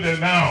mistake follow them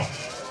now.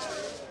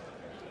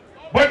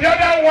 But the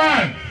other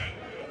one,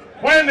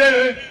 when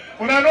they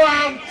una know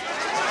am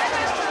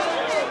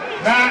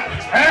na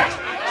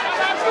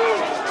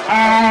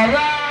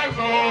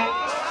Arazo.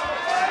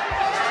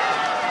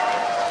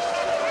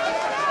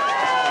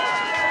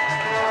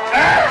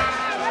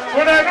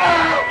 Una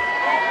know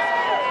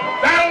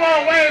that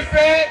one when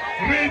say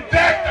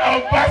reject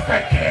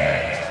Obaseki.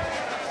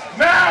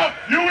 Now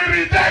you will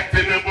reject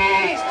Tinubu.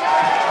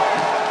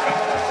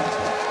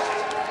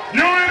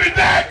 You will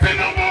reject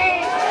Tinubu.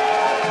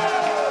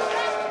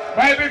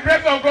 By the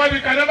grace of God, you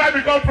can never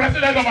become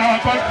president of our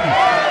country.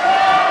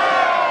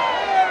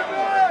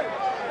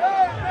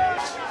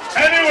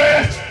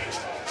 Anyway,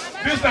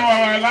 this is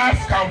our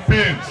last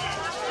campaign.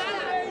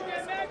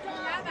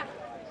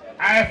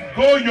 I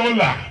go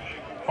Yola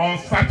on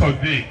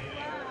Saturday.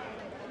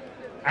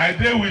 I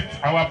did with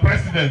our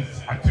president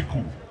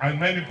Atiku and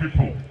many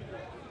people.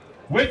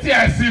 Wait till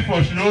I see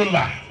for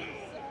Yola.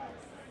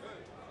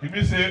 He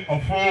may say,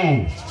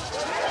 Ofo.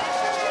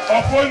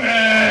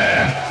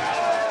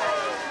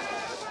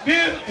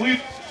 This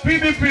with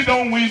PDP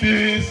don't win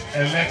this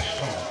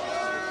election.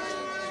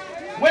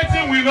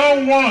 Waiting we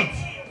don't want.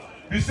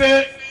 He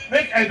say,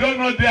 make I don't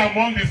know they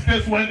among the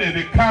states when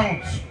they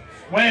count,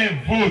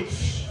 when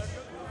votes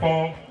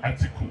for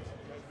Atiku.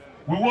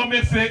 We won't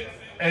make say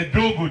a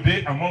dog go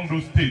day among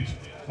those states.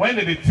 When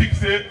they tick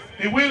say,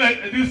 he win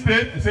this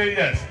state, he say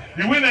yes.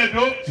 He win a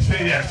dog, he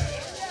say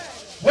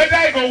yes. Whether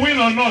he go win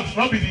or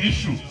not be the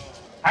issue.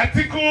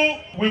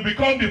 Atiku will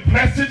become the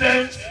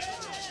president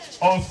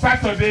on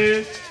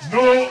Saturday,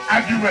 no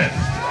argument.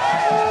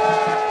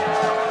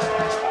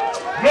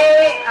 No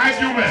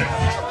argument.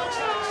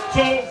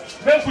 So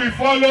make we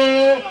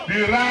follow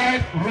the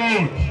right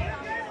road.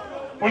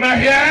 Una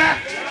hear?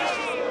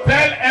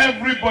 Tell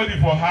everybody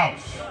for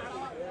house.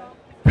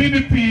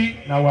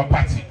 PDP na our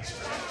party.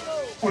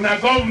 Una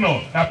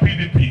governor na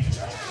PDP.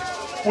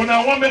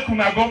 Una want make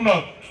una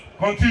governor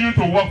continue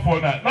to work for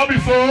that. Not be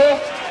so.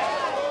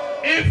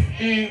 If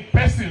in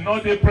person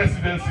not the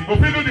presidency, go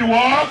fit do the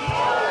work.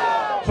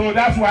 So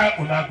that's why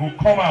una go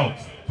come out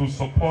to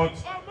support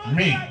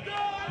me.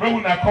 When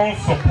una come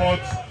support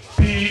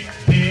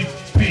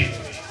PDP.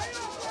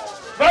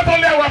 Not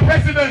only our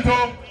president,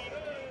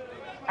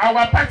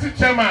 our party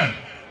chairman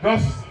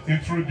just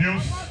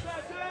introduce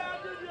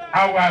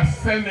our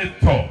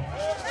senator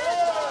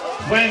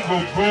when go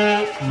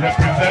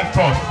represent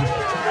us.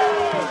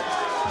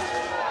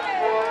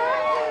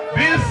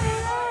 This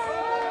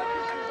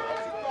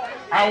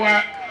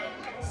our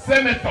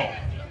senator.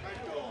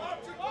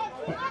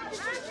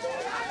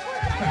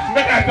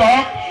 Make I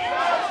talk.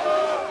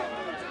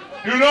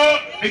 You know,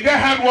 it get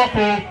hard work.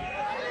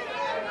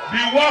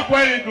 The work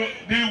where you go,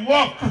 the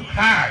work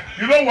hard.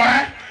 You know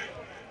why?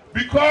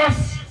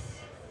 Because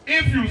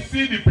if you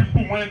see the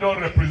people when they don't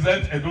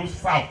represent Edo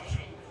South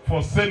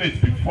for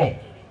Senate before,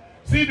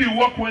 see the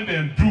work when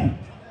they do,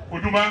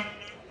 Oduma,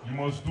 you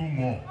must do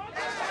more.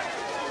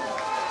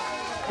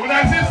 When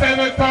I see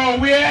Senator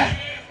where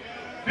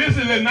this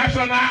is a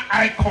national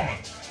icon.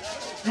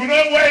 You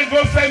know where he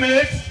goes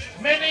Senate?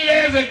 Many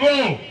years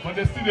ago, but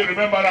they still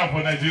remember that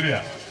for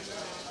Nigeria.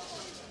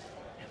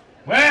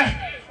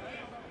 Where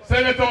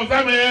Senator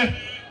Ozame,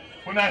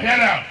 una hear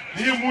that?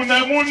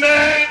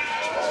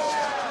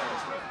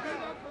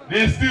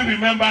 They still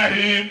remember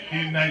him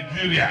in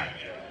Nigeria.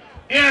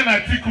 In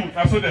Atiku,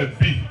 that's what they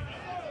be.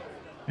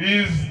 He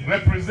is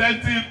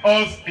representing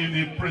us in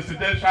the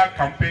Presidential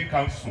Campaign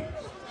Council.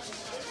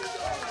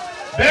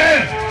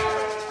 Then,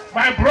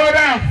 my brother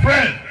and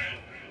friend,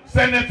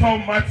 Senator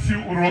Matthew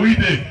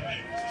Uroide,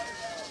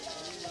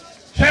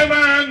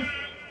 chairman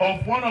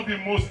of one of the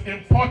most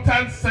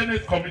important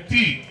Senate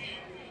committee,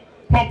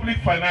 Public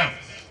Finance.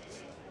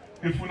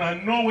 If we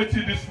not know what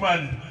this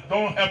man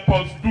don't help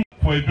us do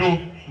for Edo,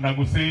 I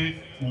go say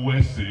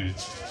USA.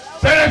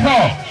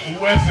 Senator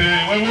USA.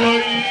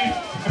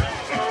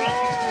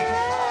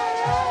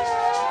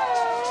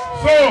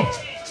 So,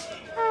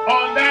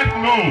 on that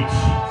note,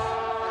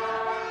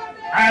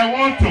 I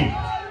want to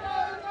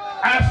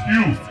ask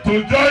you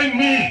to join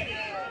me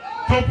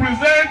to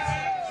present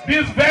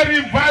this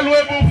very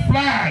valuable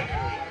flag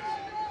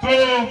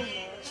to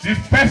the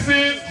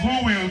person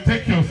who will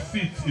take your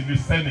seat in the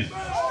Senate.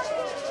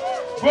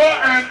 Go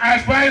and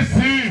advise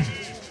him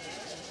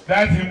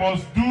that he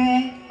must do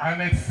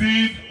and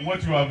exceed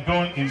what you have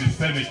done in the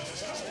Senate.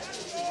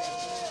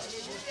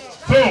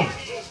 So,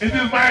 it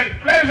is my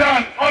pleasure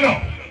and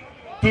honor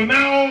to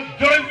now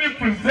jointly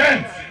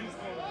present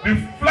the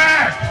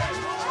flag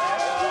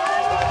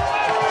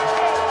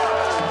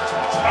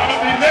of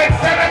the next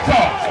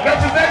senator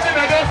representing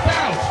Edo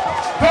South,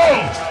 to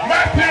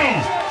Matthew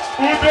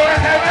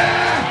Udohebe,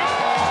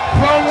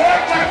 from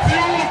one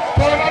Matthew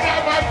to another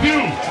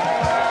Matthew.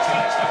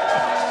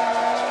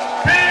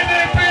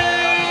 PDP!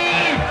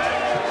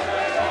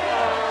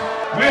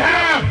 We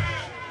have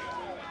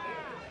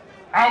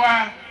our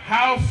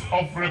House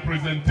of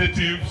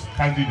Representatives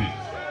candidate.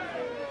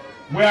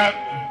 We are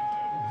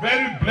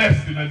very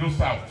blessed in Edo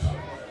South.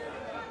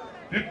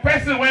 The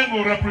person who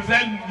will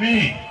represent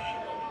me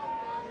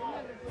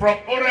from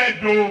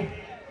Oredo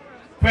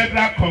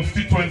Federal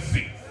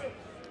Constituency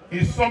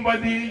is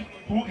somebody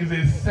who is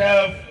a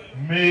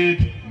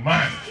self-made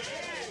man.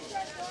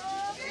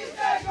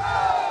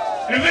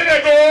 Is it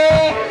a go?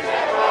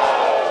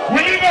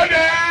 Will you go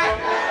there?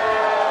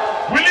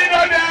 Will you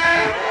go there?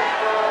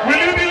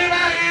 Will you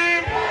deliver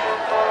him?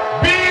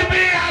 BB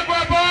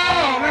Agbabo,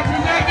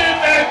 representing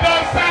the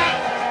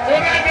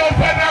Oredo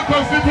Federal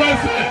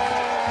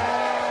Constituency.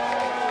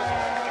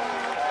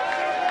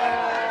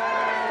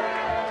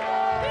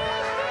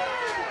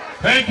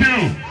 Thank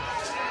you.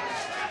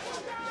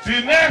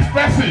 The next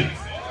person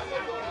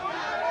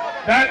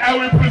that I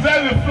will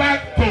present the flag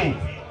to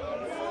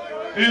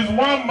is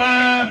one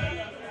man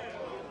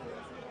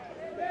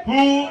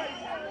who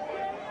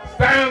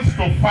stands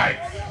to fight.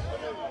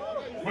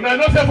 When I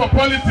don't say for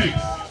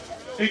politics,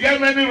 he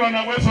get many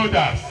runaway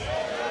soldiers.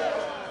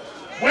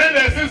 When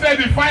they see say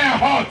the fire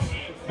hot,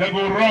 they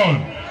go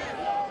run.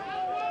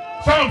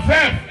 Some of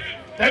them,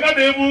 they don't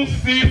even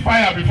see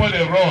fire before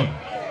they run.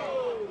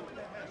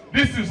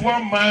 This is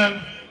one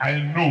man I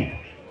know.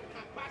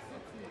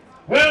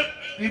 When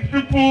the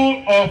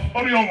people of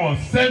Oriomo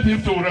sent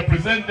him to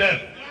represent them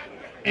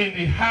in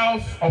the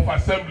House of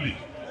Assembly,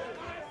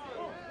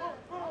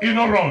 he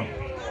no run.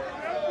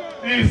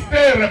 He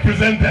stay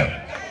represent them.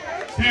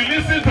 He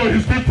listened to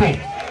his people.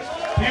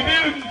 He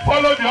didn't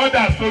follow the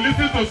others to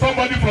listen to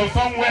somebody from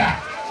somewhere,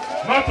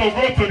 not to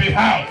go to the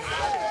house.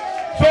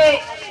 So,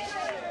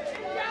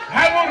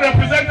 having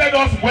represented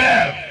us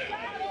well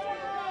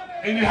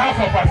in the House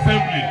of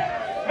Assembly,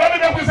 let me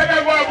make we say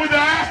go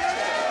Abuja.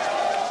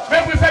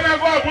 Make we say go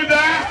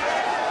Abuja.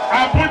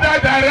 Abuja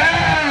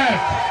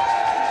direct.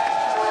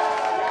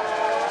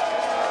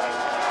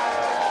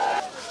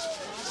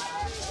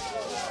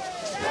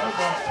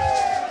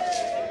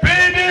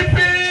 PDP.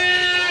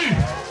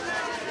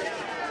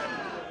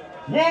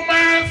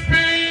 Woman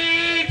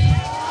speak.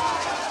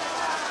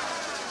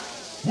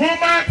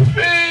 Woman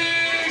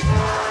speak.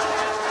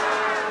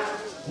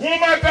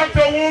 Woman talk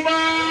to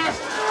woman.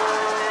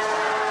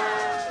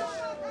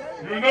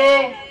 You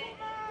know,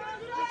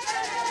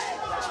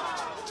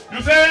 you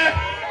say,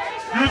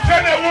 you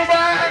train a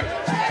woman,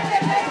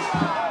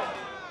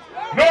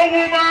 no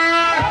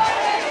woman.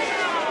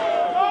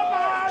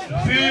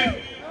 See,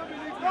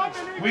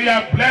 we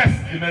are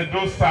blessed in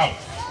Edo South.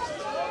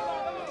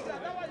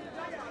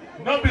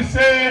 Not be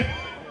say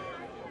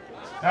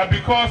that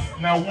because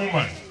na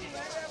woman,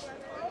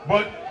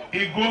 but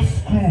he goes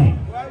school.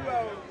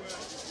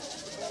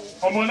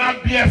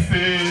 Omona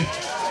BSc,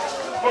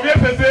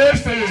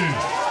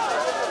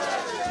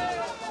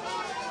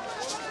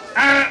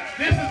 and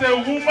this is a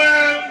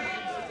woman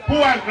who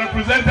has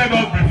represented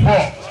us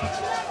before.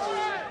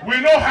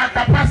 We know her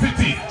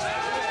capacity.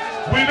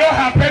 We know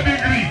her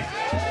pedigree.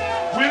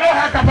 We know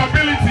her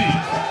capability.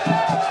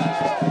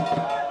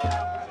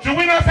 Should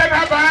we not send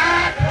her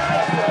back?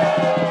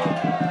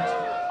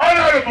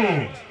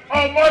 Honorable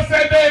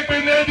Obaseki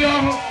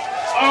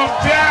of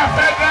their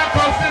federal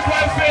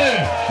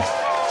constituency.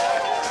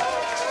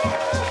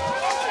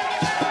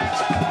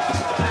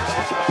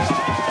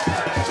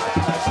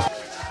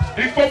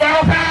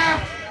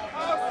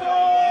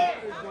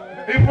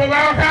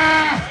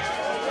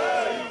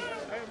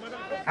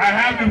 I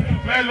have the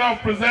pleasure of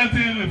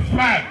presenting the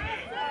flag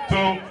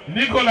to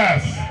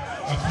Nicholas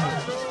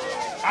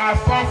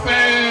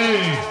Asose.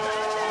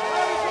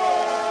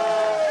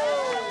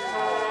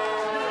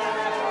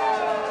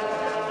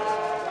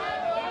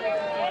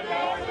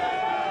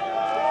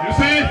 You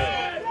see,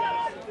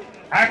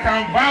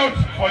 can vouch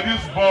for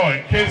this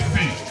boy, KC.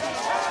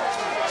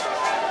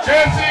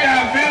 KC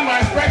has been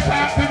my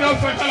senior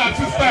special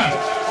assistant.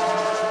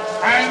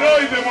 I know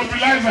he's a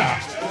mobilizer.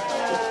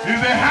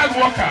 He's a hard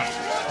worker.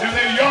 He's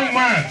a young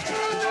man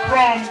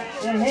from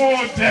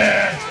Uhode,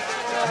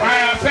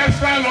 my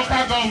ancestral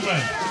local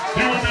government.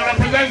 He will be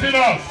representing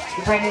us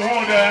from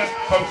Uhode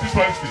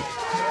constituency.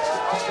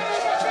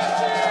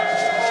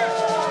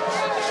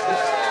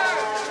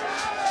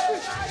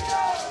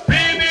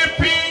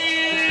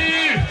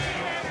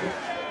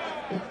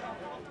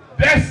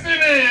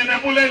 Destiny in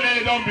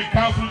Ebulele don't be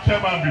council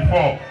chairman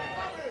before.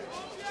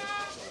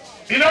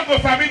 He not go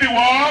sabi the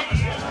work.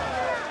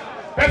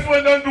 Person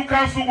wey don't do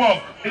council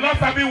work. He not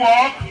sabi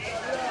work.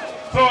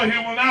 So he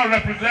will now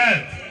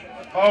represent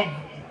of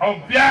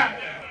their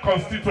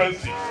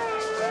constituency.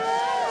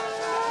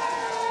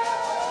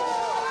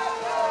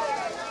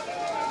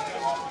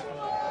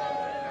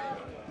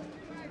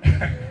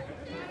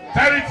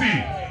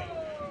 Charity.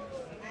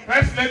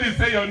 First lady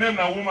say your name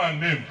na woman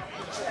name.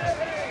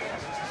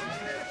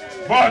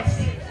 But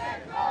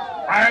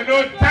I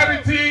know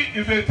Charity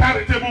is a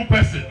charitable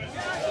person,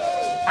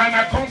 an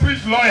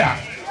accomplished lawyer,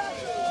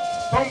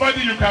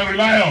 somebody you can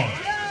rely on.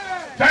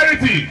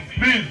 Charity,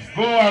 please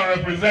go and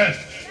represent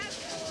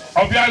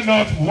Obia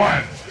North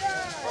 1.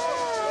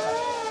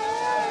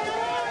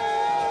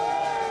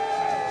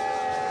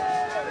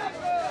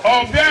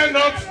 Obia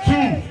North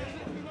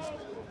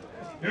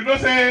 2. You know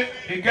say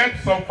he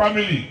gets some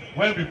family,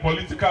 when be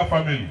political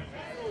family.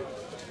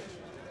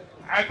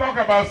 I talk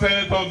about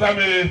Senator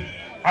Ozamere.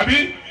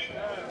 Abi?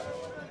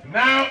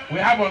 Now we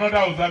have another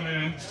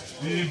Ozamere,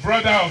 the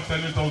brother of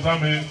Senator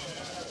Ozamere,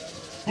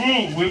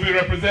 who will be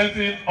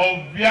representing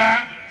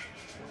Obia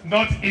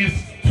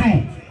Northeast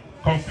 2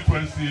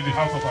 constituency in the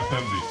House of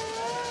Assembly.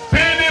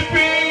 PDP!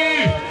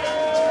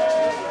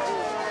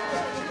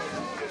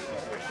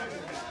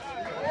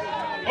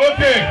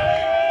 Okay.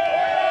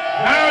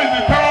 Now is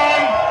the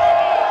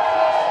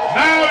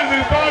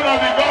turn of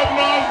the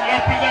governor's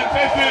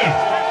representative.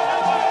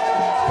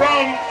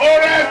 From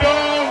Oredo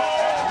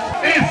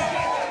East,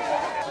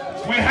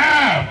 we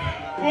have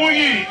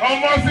Uyi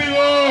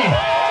Omosigo.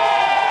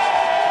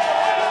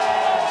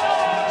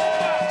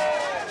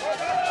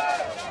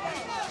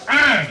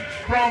 And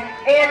from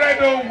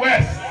Oredo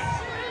West,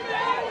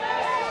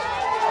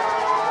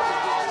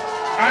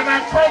 an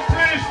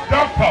accomplished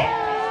doctor,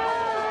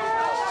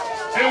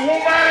 a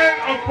woman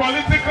of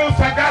political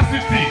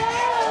sagacity,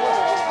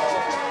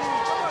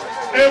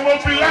 a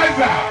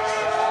mobilizer,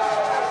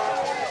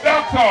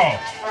 Dr.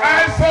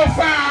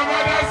 Aisosa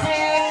Amadasu.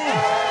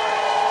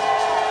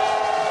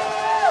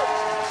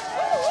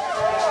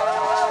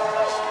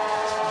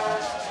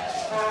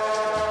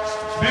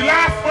 The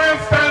last man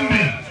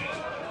standing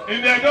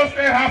in the Edo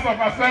State House of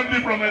Assembly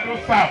from Edo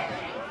South.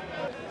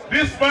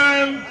 This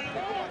man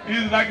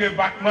is like a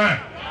backman.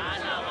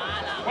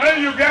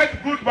 When you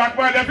get good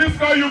backman, they will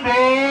score you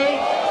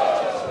goal.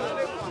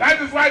 That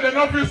is why the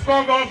North will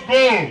score goal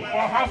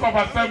for House of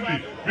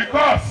Assembly.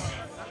 Because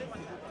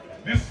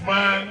this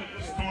man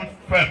stood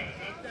firm.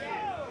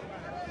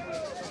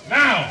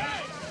 Now,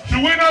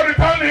 should we not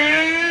return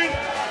him?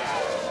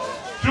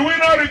 Should we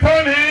not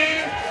return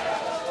him?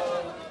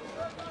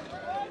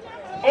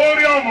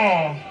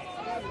 Oriomo,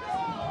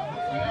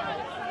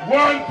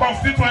 one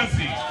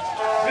constituency.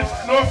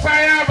 It's no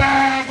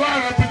Sayaba, go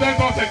and represent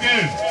us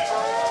again.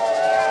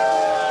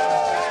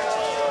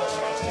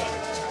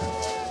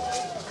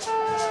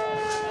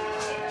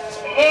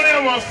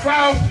 Oriomo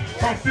South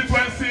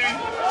constituency.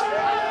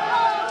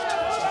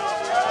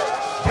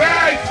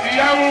 Right,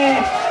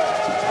 Iyamu.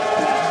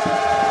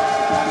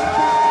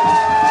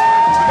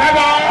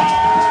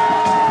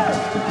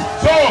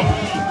 So,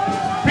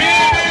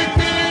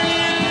 PDP!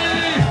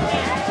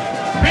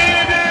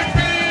 PDP!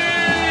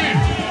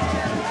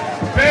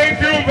 Thank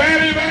you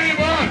very, very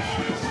much.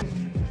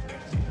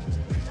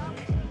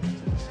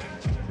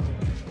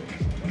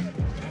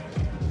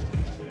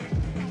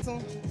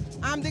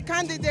 I'm the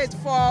candidate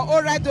for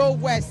Oredo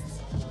West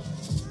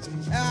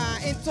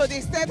into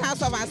the State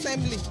House of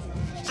Assembly.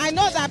 I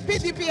know that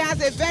PDP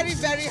has a very,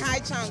 very high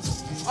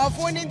chance of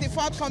winning the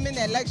forthcoming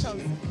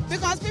elections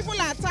because people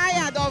are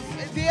tired of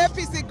the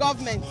APC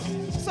government.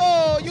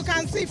 So you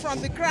can see from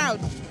the crowd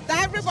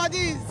that everybody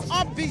is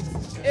upbeat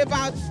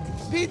about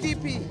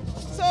PDP.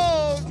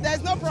 So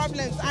there's no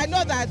problems. I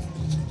know that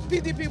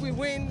PDP will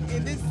win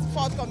in this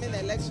forthcoming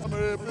election. I'm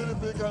a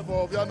PDP candidate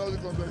for Obia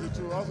North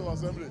 2022 House of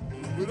Assembly.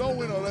 We don't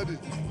win already.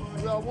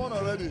 We have won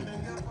already.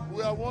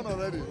 We have won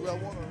already. We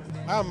have won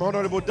already. I am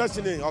Honorable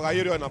Destiny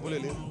Ogayeri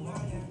Onapolele.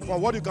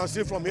 From what you can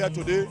see from here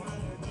today,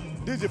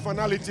 this is the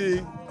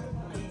finality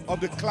of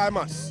the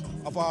climax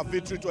of our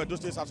victory to Edo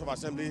State House of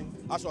Assembly,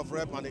 House of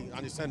Rep and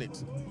the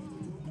Senate.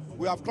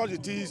 We have crossed the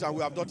T's and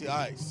we have dotted the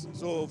I's.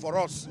 So for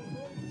us,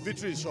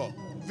 victory is sure.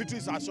 Victory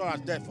is as sure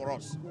as death for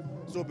us.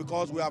 So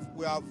because we have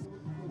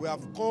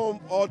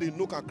combed all the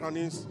nook and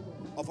crannies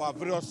of our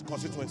various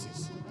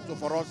constituencies. So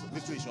for us,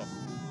 victory is sure.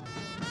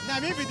 Now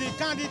me be the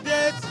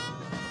candidate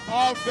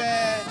of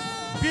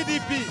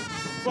PDP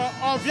for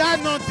Obia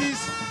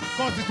Northeast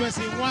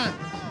Constituency 1.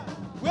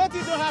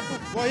 wetin don happen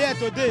for here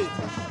today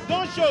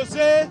don show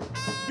say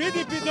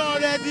PDP don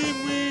already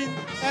win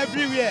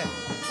everywhere.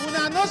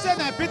 Una know say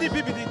na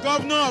PDP be the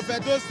governor of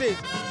Edo State.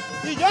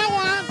 E just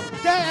wan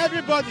tell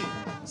everybody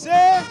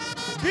say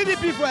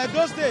PDP for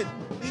Edo State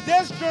e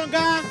dey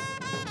stronger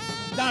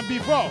than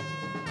before,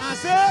 and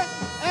say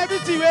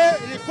everything wey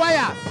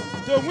require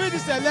to win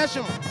this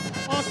election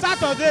on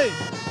Saturday,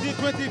 the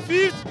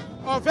 25th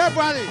of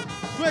February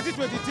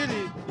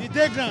 2023, e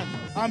dey ground.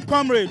 I'm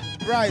Comrade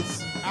Bright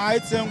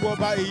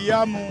Aitengwoba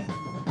Iyamu.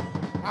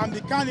 I'm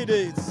the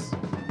candidate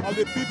of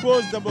the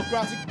People's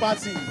Democratic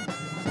Party,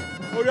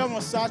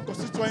 Oriamo South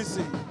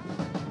constituency.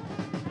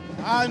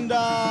 And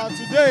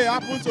today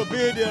happened to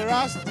be the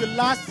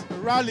last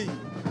rally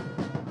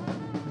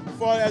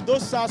for Edo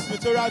South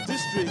Senatorial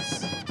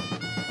District.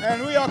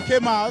 And we all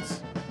came out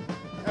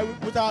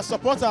with our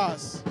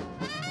supporters.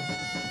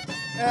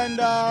 And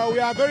we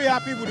are very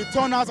happy with the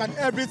turnout and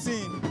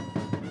everything.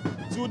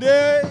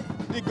 Today,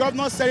 the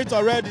governor said it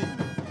already,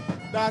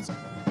 that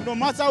no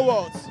matter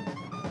what,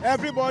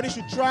 everybody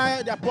should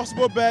try their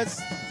possible best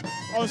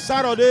on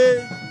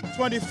Saturday,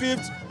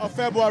 25th of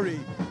February,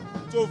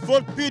 to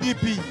vote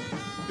PDP,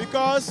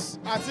 because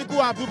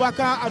Atiku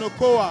Abubakar and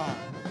Okowa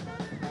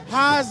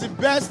has the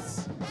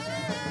best,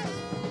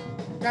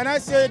 can I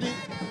say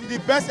the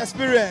best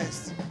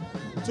experience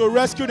to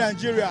rescue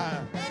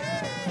Nigeria.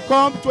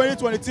 Come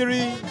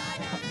 2023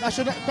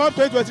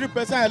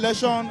 presidential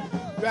election,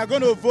 we are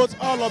going to vote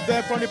all of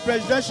them, from the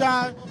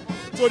presidential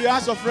to the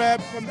House of Rep,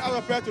 from the House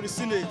of Rep to the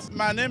Senate.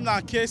 My name is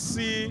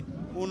KC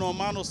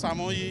Unomano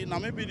Samoyi. I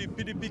may be the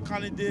PDP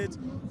candidate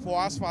for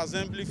House of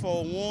Assembly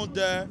for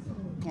Wonde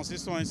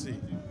constituency.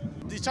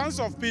 The chance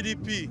of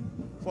PDP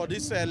for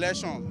this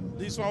election,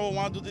 this one we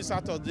want to do this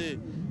Saturday,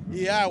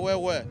 yeah,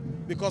 well.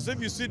 Because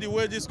if you see the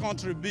way this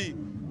country be,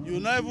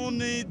 you never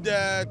need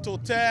to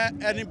tell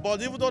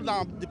anybody, even though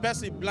the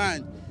person is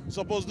blind.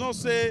 Suppose not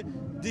say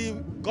the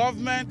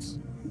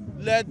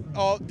government-led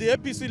or the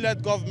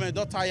APC-led government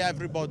don't tire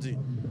everybody.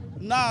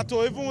 Now,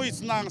 to even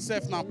it's now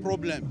safe now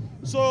problem.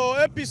 So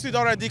APC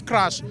already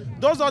crashed.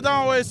 Those other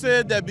always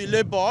say they be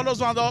labor. All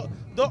those ones,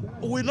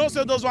 we know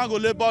say those ones go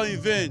labor in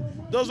vain.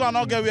 Those ones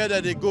not get where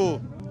they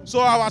go. So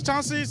our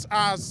chances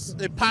as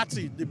a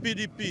party, the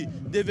PDP,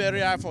 they're very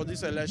high for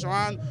this election.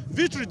 And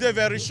victory, they're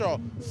very sure.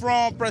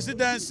 From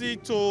presidency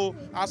to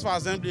House of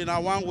Assembly in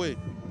one way.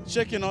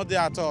 Shaking out there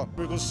at all.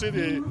 We could see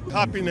the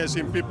happiness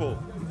in people.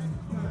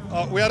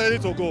 We are ready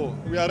to go.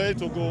 We are ready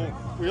to go.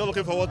 We are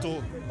looking forward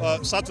to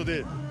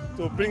Saturday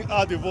to bring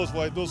out the votes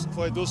for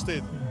Edo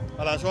State.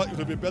 And I'm sure it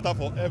will be better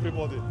for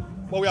everybody.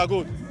 But we are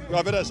good. We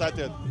are very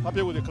excited.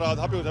 Happy with the crowd,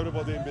 happy with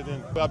everybody in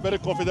Benin. We are very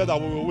confident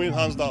that we will win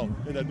hands down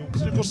in Edo.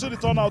 You could see the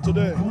turnout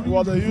today. It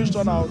was a huge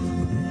turnout.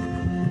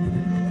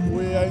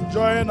 We are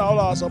enjoying all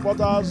our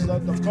supporters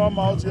that have come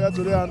out here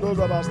today and those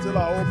that are still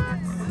at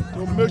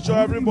home, to make sure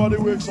everybody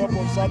wakes up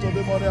on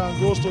Saturday morning and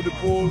goes to the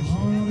polls.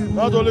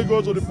 Not only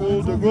go to the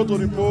polls, they go to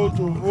the polls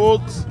to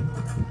vote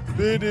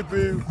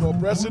PDP for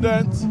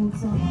president,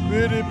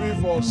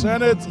 PDP for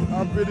Senate,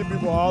 and PDP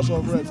for House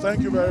of Reps.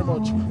 Thank you very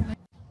much.